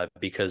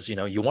 because,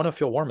 you want to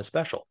feel warm and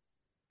special.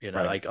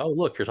 Right. Like, oh,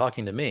 look, you're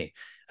talking to me.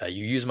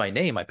 You use my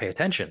name, I pay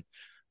attention.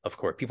 Of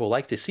course, people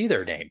like to see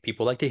their name.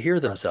 People like to hear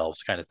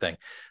themselves, kind of thing.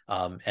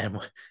 And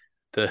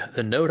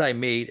the note I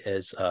made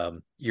is,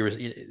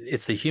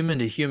 it's the human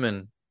to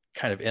human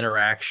kind of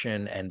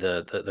interaction and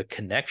the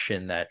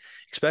connection that,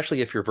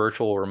 especially if you're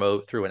virtual or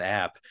remote through an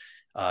app,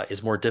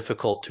 is more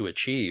difficult to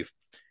achieve.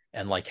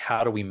 And like,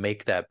 how do we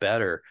make that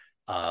better?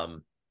 I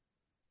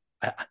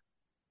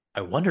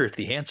wonder if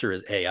the answer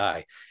is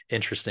AI,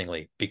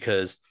 interestingly,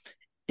 because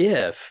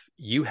if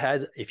you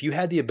had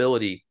the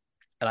ability,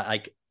 and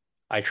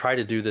I try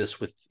to do this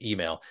with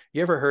email.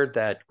 You ever heard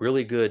that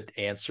really good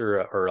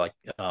answer or like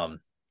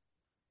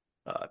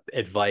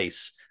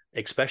advice,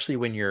 especially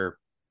when you're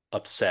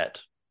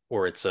upset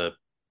or it's a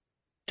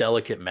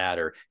delicate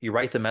matter? You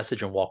write the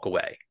message and walk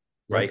away,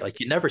 right? Yeah. Like,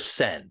 you never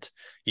send.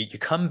 You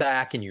come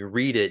back and you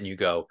read it and you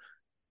go,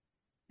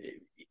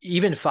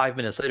 even 5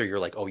 minutes later, you're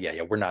like, oh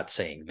yeah, we're not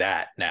saying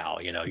that now.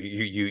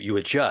 You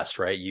adjust,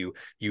 right?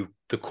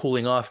 The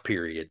cooling off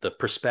period, the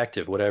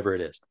perspective, whatever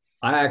it is.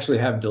 I actually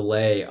have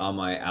delay on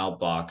my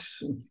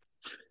outbox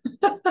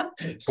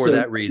for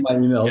that reason. My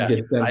emails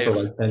get sent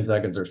for like 10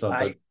 seconds or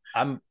something.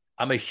 I'm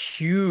a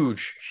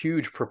huge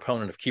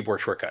proponent of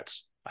keyboard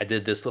shortcuts. I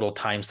did this little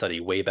time study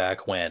way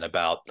back when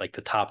about like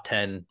the top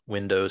 10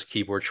 Windows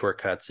keyboard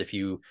shortcuts. If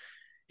you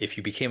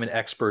became an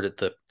expert at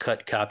the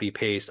cut, copy,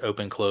 paste,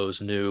 open, close,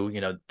 new,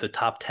 the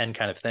top 10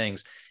 kind of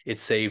things, it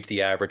saved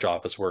the average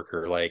office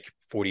worker like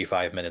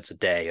 45 minutes a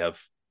day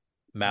of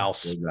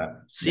mouse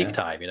seek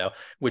time,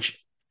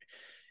 which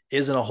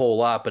isn't a whole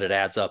lot, but it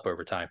adds up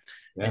over time.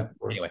 Yeah.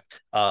 Anyway,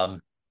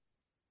 on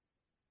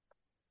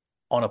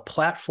a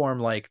platform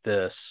like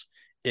this,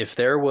 if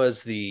there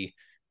was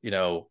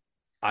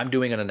I'm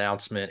doing an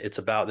announcement, it's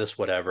about this,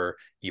 whatever,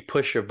 you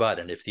push your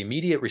button. If the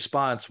immediate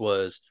response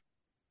was,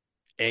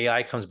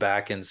 AI comes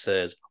back and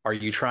says, are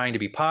you trying to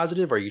be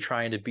positive? Are you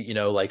trying to be,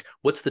 like,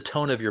 what's the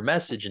tone of your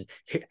message? And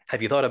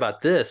have you thought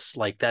about this?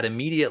 Like, that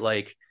immediate,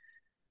 like,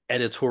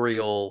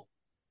 editorial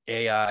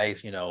AI,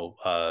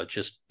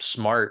 just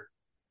smart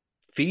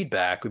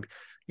feedback would be,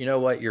 you know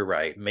what, you're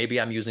right.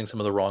 Maybe I'm using some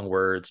of the wrong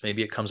words.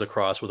 Maybe it comes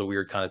across with a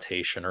weird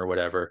connotation or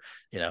whatever.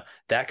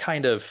 That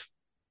kind of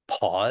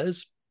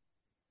pause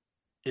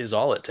is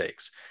all it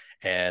takes.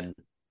 And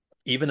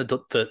even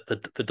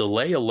the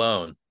delay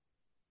alone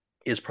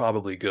is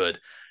probably good.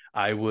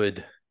 I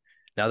would,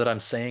 now that I'm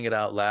saying it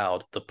out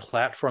loud, the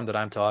platform that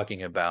I'm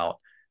talking about,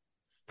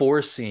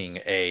 forcing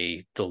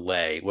a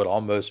delay would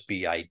almost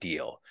be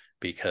ideal,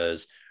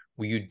 because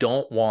you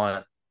don't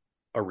want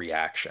a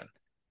reaction.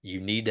 You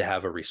need to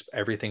have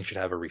everything should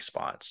have a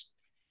response.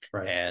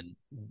 Right. And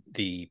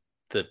the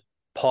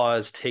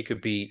pause, take a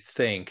beat,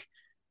 think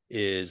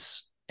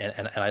is,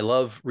 and I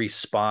love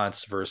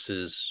response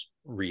versus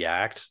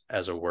react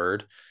as a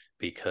word,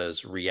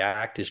 because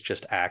react is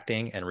just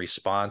acting and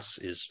response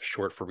is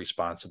short for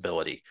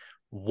responsibility.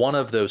 One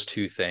of those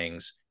two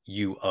things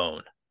you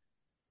own.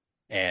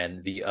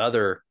 and the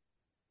other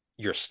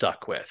you're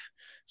stuck with.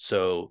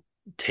 So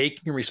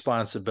taking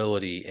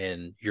responsibility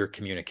in your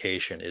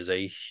communication is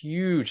a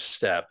huge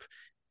step,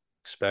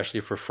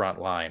 especially for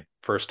frontline,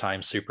 first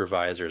time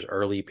supervisors,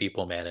 early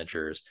people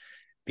managers,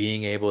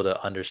 being able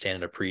to understand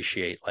and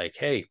appreciate, like,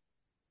 hey,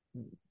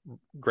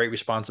 great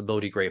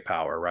responsibility, great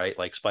power, right?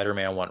 Like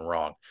Spider-Man went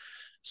wrong.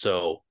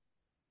 So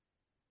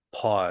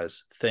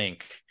pause,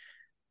 think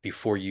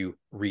before you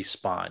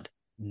respond,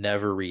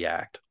 never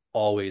react,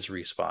 always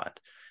respond.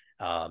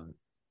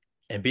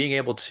 And being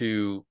able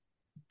to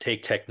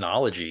take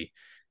technology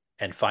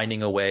and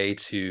finding a way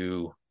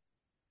to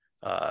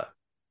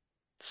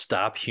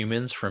stop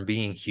humans from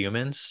being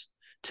humans,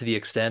 to the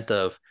extent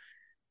of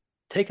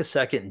take a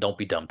second and don't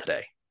be dumb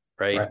today,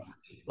 right? Right.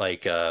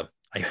 Like I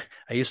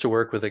used to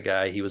work with a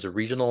guy. He was a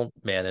regional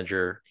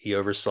manager. He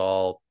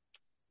oversaw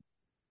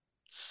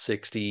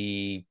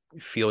 60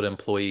 field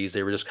employees.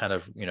 They were just kind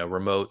of,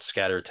 remote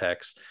scatter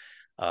techs.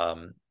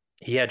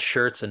 He had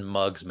shirts and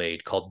mugs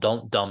made called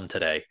 "Don't Dumb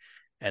Today,"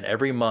 and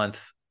every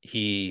month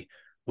he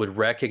would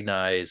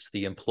recognize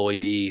the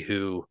employee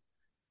who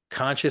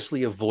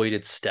consciously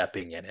avoided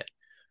stepping in it,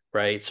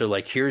 right? So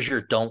like, here's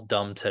your "Don't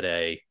Dumb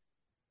Today,"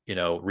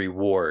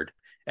 reward.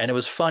 And it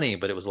was funny,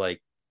 but it was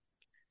like,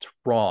 it's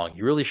wrong.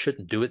 You really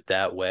shouldn't do it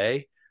that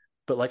way.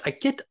 But like, I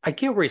get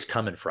where he's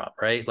coming from,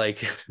 right?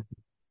 Like,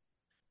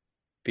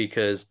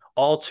 because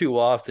all too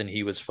often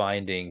he was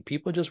finding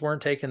people just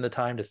weren't taking the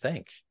time to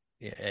think,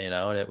 and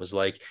it was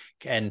like,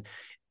 and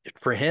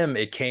for him,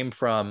 it came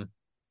from,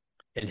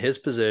 in his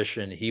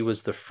position, he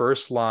was the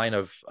first line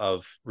of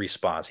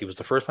response. He was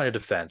the first line of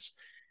defense.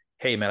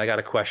 Hey man, I got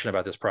a question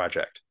about this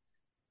project.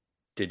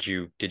 Did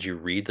you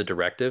read the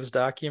directives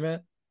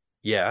document?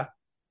 Yeah.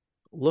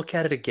 Look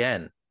at it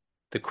again.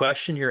 The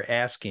question you're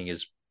asking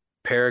is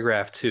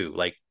paragraph 2.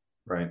 Like,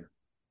 Right.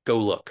 go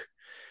look.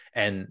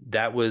 And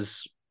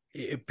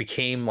it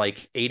became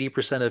like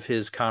 80% of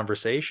his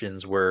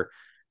conversations were,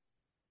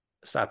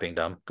 stop being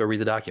dumb, go read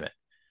the document,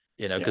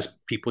 because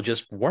people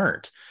just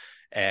weren't.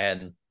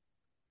 And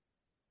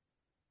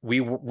we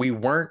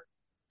weren't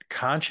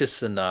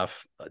conscious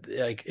enough.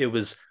 Like, it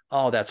was,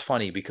 oh, that's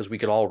funny because we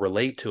could all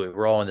relate to it.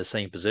 We're all in the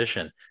same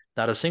position.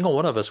 Not a single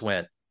one of us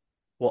went,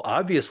 well,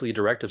 obviously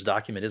directives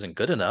document isn't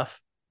good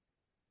enough,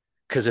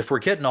 because if we're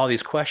getting all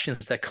these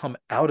questions that come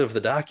out of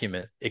the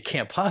document, it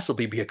can't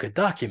possibly be a good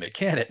document,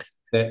 can it?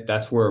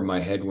 That's where my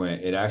head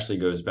went. It actually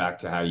goes back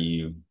to how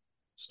you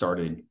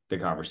started the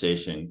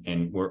conversation,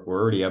 and we're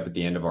already up at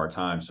the end of our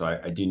time. So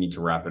I do need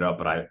to wrap it up,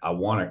 but I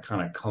want to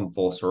kind of come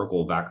full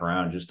circle back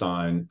around just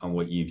on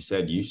what you've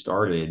said. You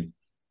started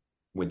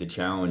with the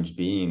challenge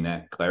being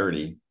that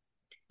clarity,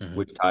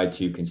 which tied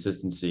to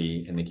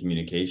consistency in the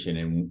communication.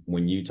 And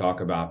when you talk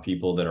about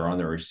people that are on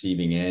the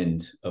receiving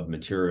end of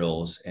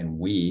materials,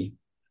 and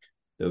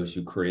those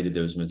who created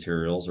those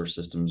materials or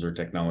systems or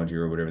technology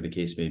or whatever the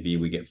case may be,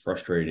 we get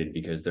frustrated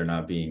because they're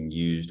not being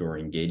used or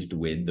engaged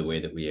with the way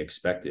that we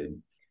expected.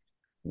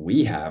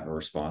 We have a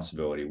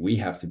responsibility. We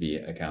have to be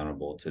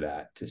accountable to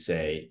that, to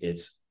say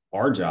it's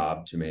our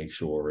job to make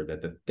sure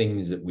that the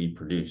things that we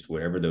produced,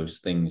 whatever those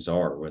things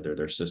are, whether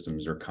they're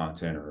systems or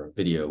content or a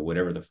video,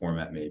 whatever the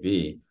format may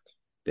be,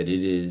 that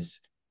it is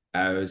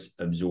as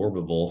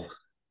absorbable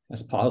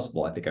as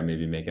possible. I think I may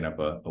be making up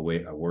a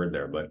word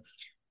there, but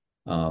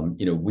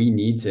we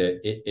need to,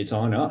 it's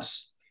on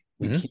us.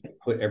 We can't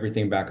put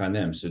everything back on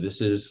them. So this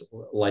is,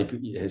 like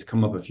it has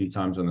come up a few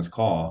times on this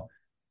call,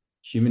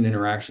 human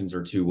interactions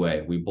are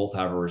two-way. We both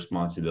have a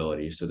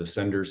responsibility. So the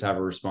senders have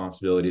a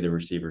responsibility, the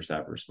receivers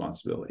have a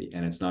responsibility.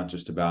 And it's not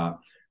just about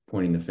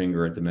pointing the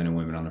finger at the men and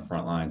women on the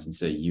front lines and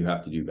say, you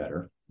have to do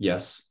better.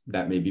 Yes,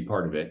 that may be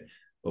part of it,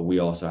 but we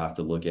also have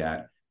to look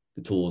at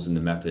the tools and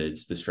the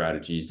methods, the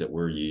strategies that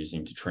we're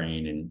using to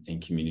train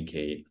and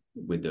communicate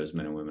with those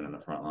men and women on the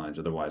front lines.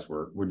 Otherwise,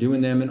 we're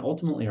doing them and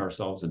ultimately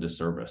ourselves a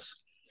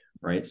disservice,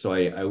 right? So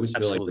I always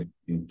feel like we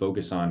can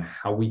focus on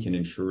how we can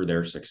ensure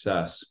their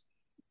success.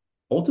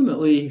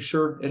 Ultimately,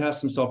 sure, it has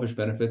some selfish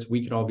benefits.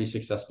 We could all be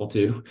successful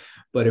too.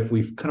 But if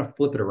we kind of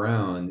flip it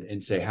around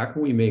and say, how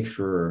can we make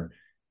sure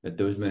that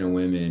those men and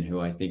women who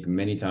I think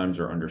many times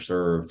are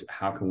underserved,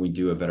 how can we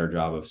do a better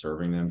job of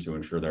serving them to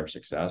ensure their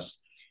success?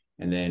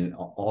 And then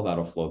all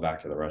that'll flow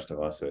back to the rest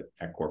of us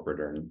at corporate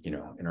or, in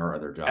our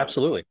other jobs.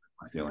 Absolutely.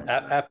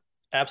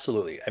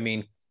 Absolutely. I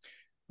mean,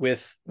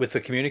 with the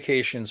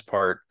communications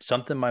part,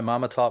 something my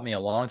mama taught me a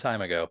long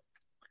time ago,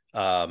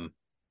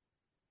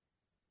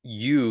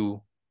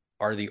 you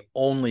are the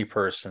only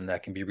person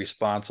that can be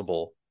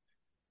responsible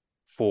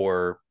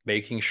for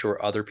making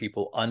sure other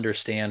people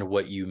understand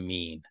what you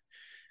mean.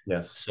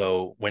 Yes.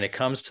 So when it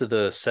comes to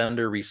the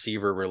sender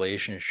receiver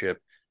relationship,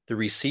 the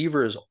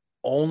receiver's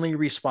only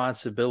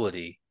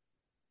responsibility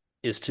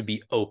is to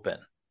be open.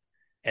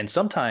 And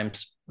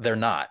sometimes they're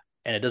not.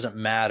 And it doesn't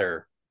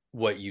matter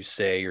what you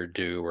say or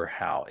do or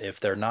how. If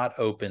they're not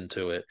open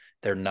to it,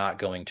 they're not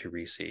going to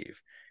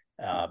receive.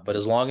 But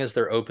as long as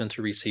they're open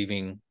to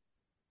receiving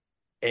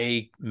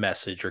a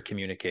message or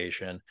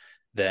communication,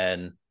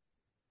 then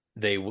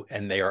they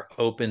are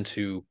open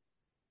to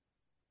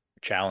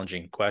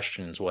challenging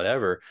questions,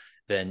 whatever,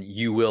 then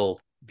you will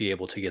be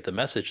able to get the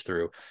message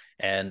through.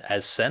 And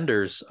as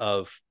senders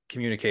of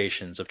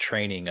communications, of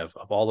training, of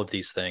all of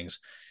these things,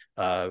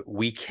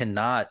 we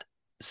cannot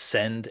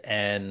send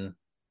and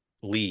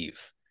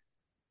leave.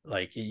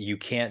 Like, you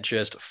can't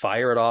just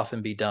fire it off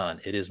and be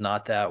done. It is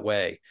not that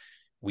way.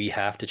 We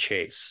have to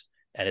chase,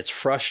 and it's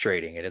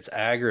frustrating and it's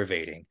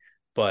aggravating,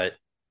 but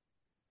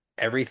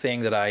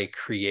everything that I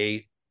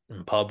create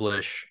and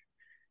publish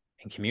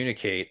and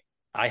communicate,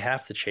 I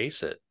have to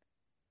chase it.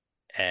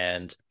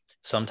 And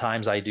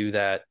sometimes I do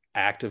that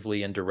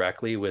actively and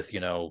directly with,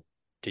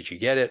 did you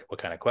get it? What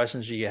kind of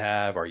questions do you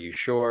have? Are you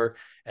sure?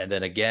 And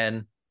then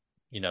again,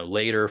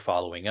 later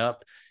following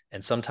up.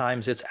 And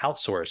sometimes it's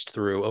outsourced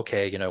through,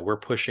 okay, we're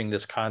pushing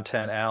this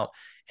content out,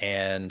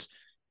 and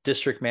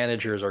district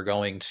managers are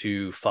going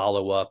to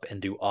follow up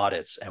and do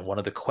audits. And one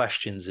of the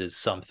questions is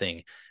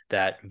something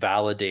that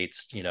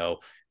validates,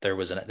 there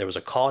was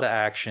a call to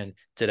action.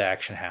 Did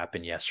action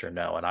happen? Yes or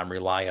no? And I'm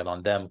relying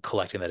on them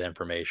collecting that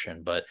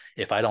information. But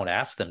if I don't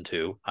ask them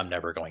to, I'm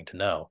never going to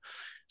know.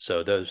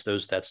 So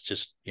that's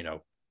just,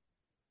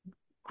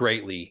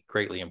 greatly,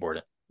 greatly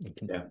important.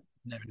 Yeah.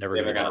 Never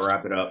I got to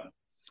wrap it up.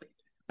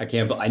 I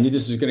can't, but I knew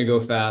this was going to go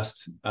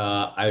fast.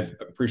 I've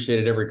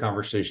appreciated every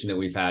conversation that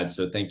we've had.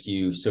 So thank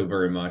you so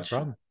very much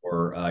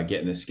for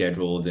getting this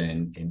scheduled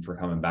and for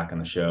coming back on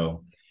the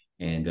show.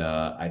 And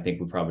I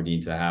think we probably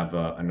need to have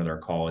another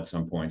call at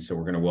some point. So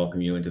we're going to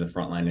welcome you into the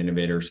Frontline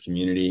Innovators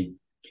community.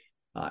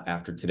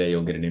 After today,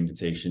 you'll get an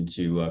invitation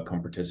to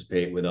come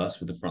participate with us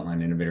with the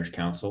Frontline Innovators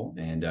Council,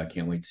 and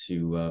can't wait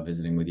to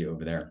visiting with you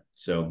over there.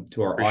 So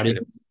to our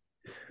audience,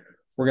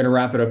 we're going to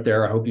wrap it up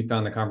there. I hope you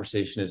found the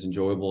conversation as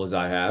enjoyable as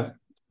I have.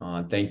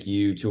 Thank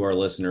you to our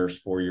listeners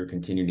for your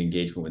continued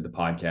engagement with the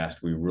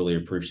podcast. We really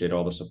appreciate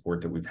all the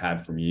support that we've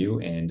had from you,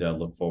 and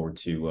look forward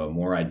to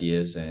more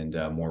ideas and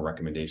more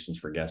recommendations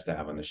for guests to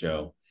have on the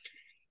show.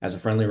 As a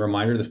friendly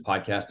reminder, this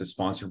podcast is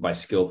sponsored by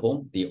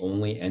Skillful, the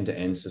only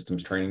end-to-end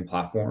systems training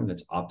platform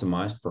that's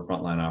optimized for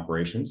frontline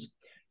operations.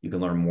 You can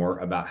learn more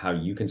about how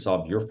you can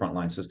solve your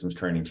frontline systems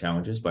training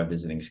challenges by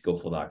visiting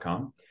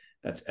skillful.com.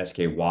 That's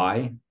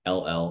SKYLLFUL.com.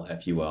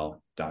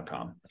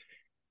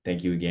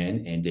 Thank you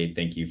again. And Dave,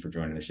 thank you for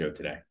joining the show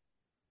today.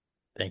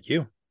 Thank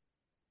you.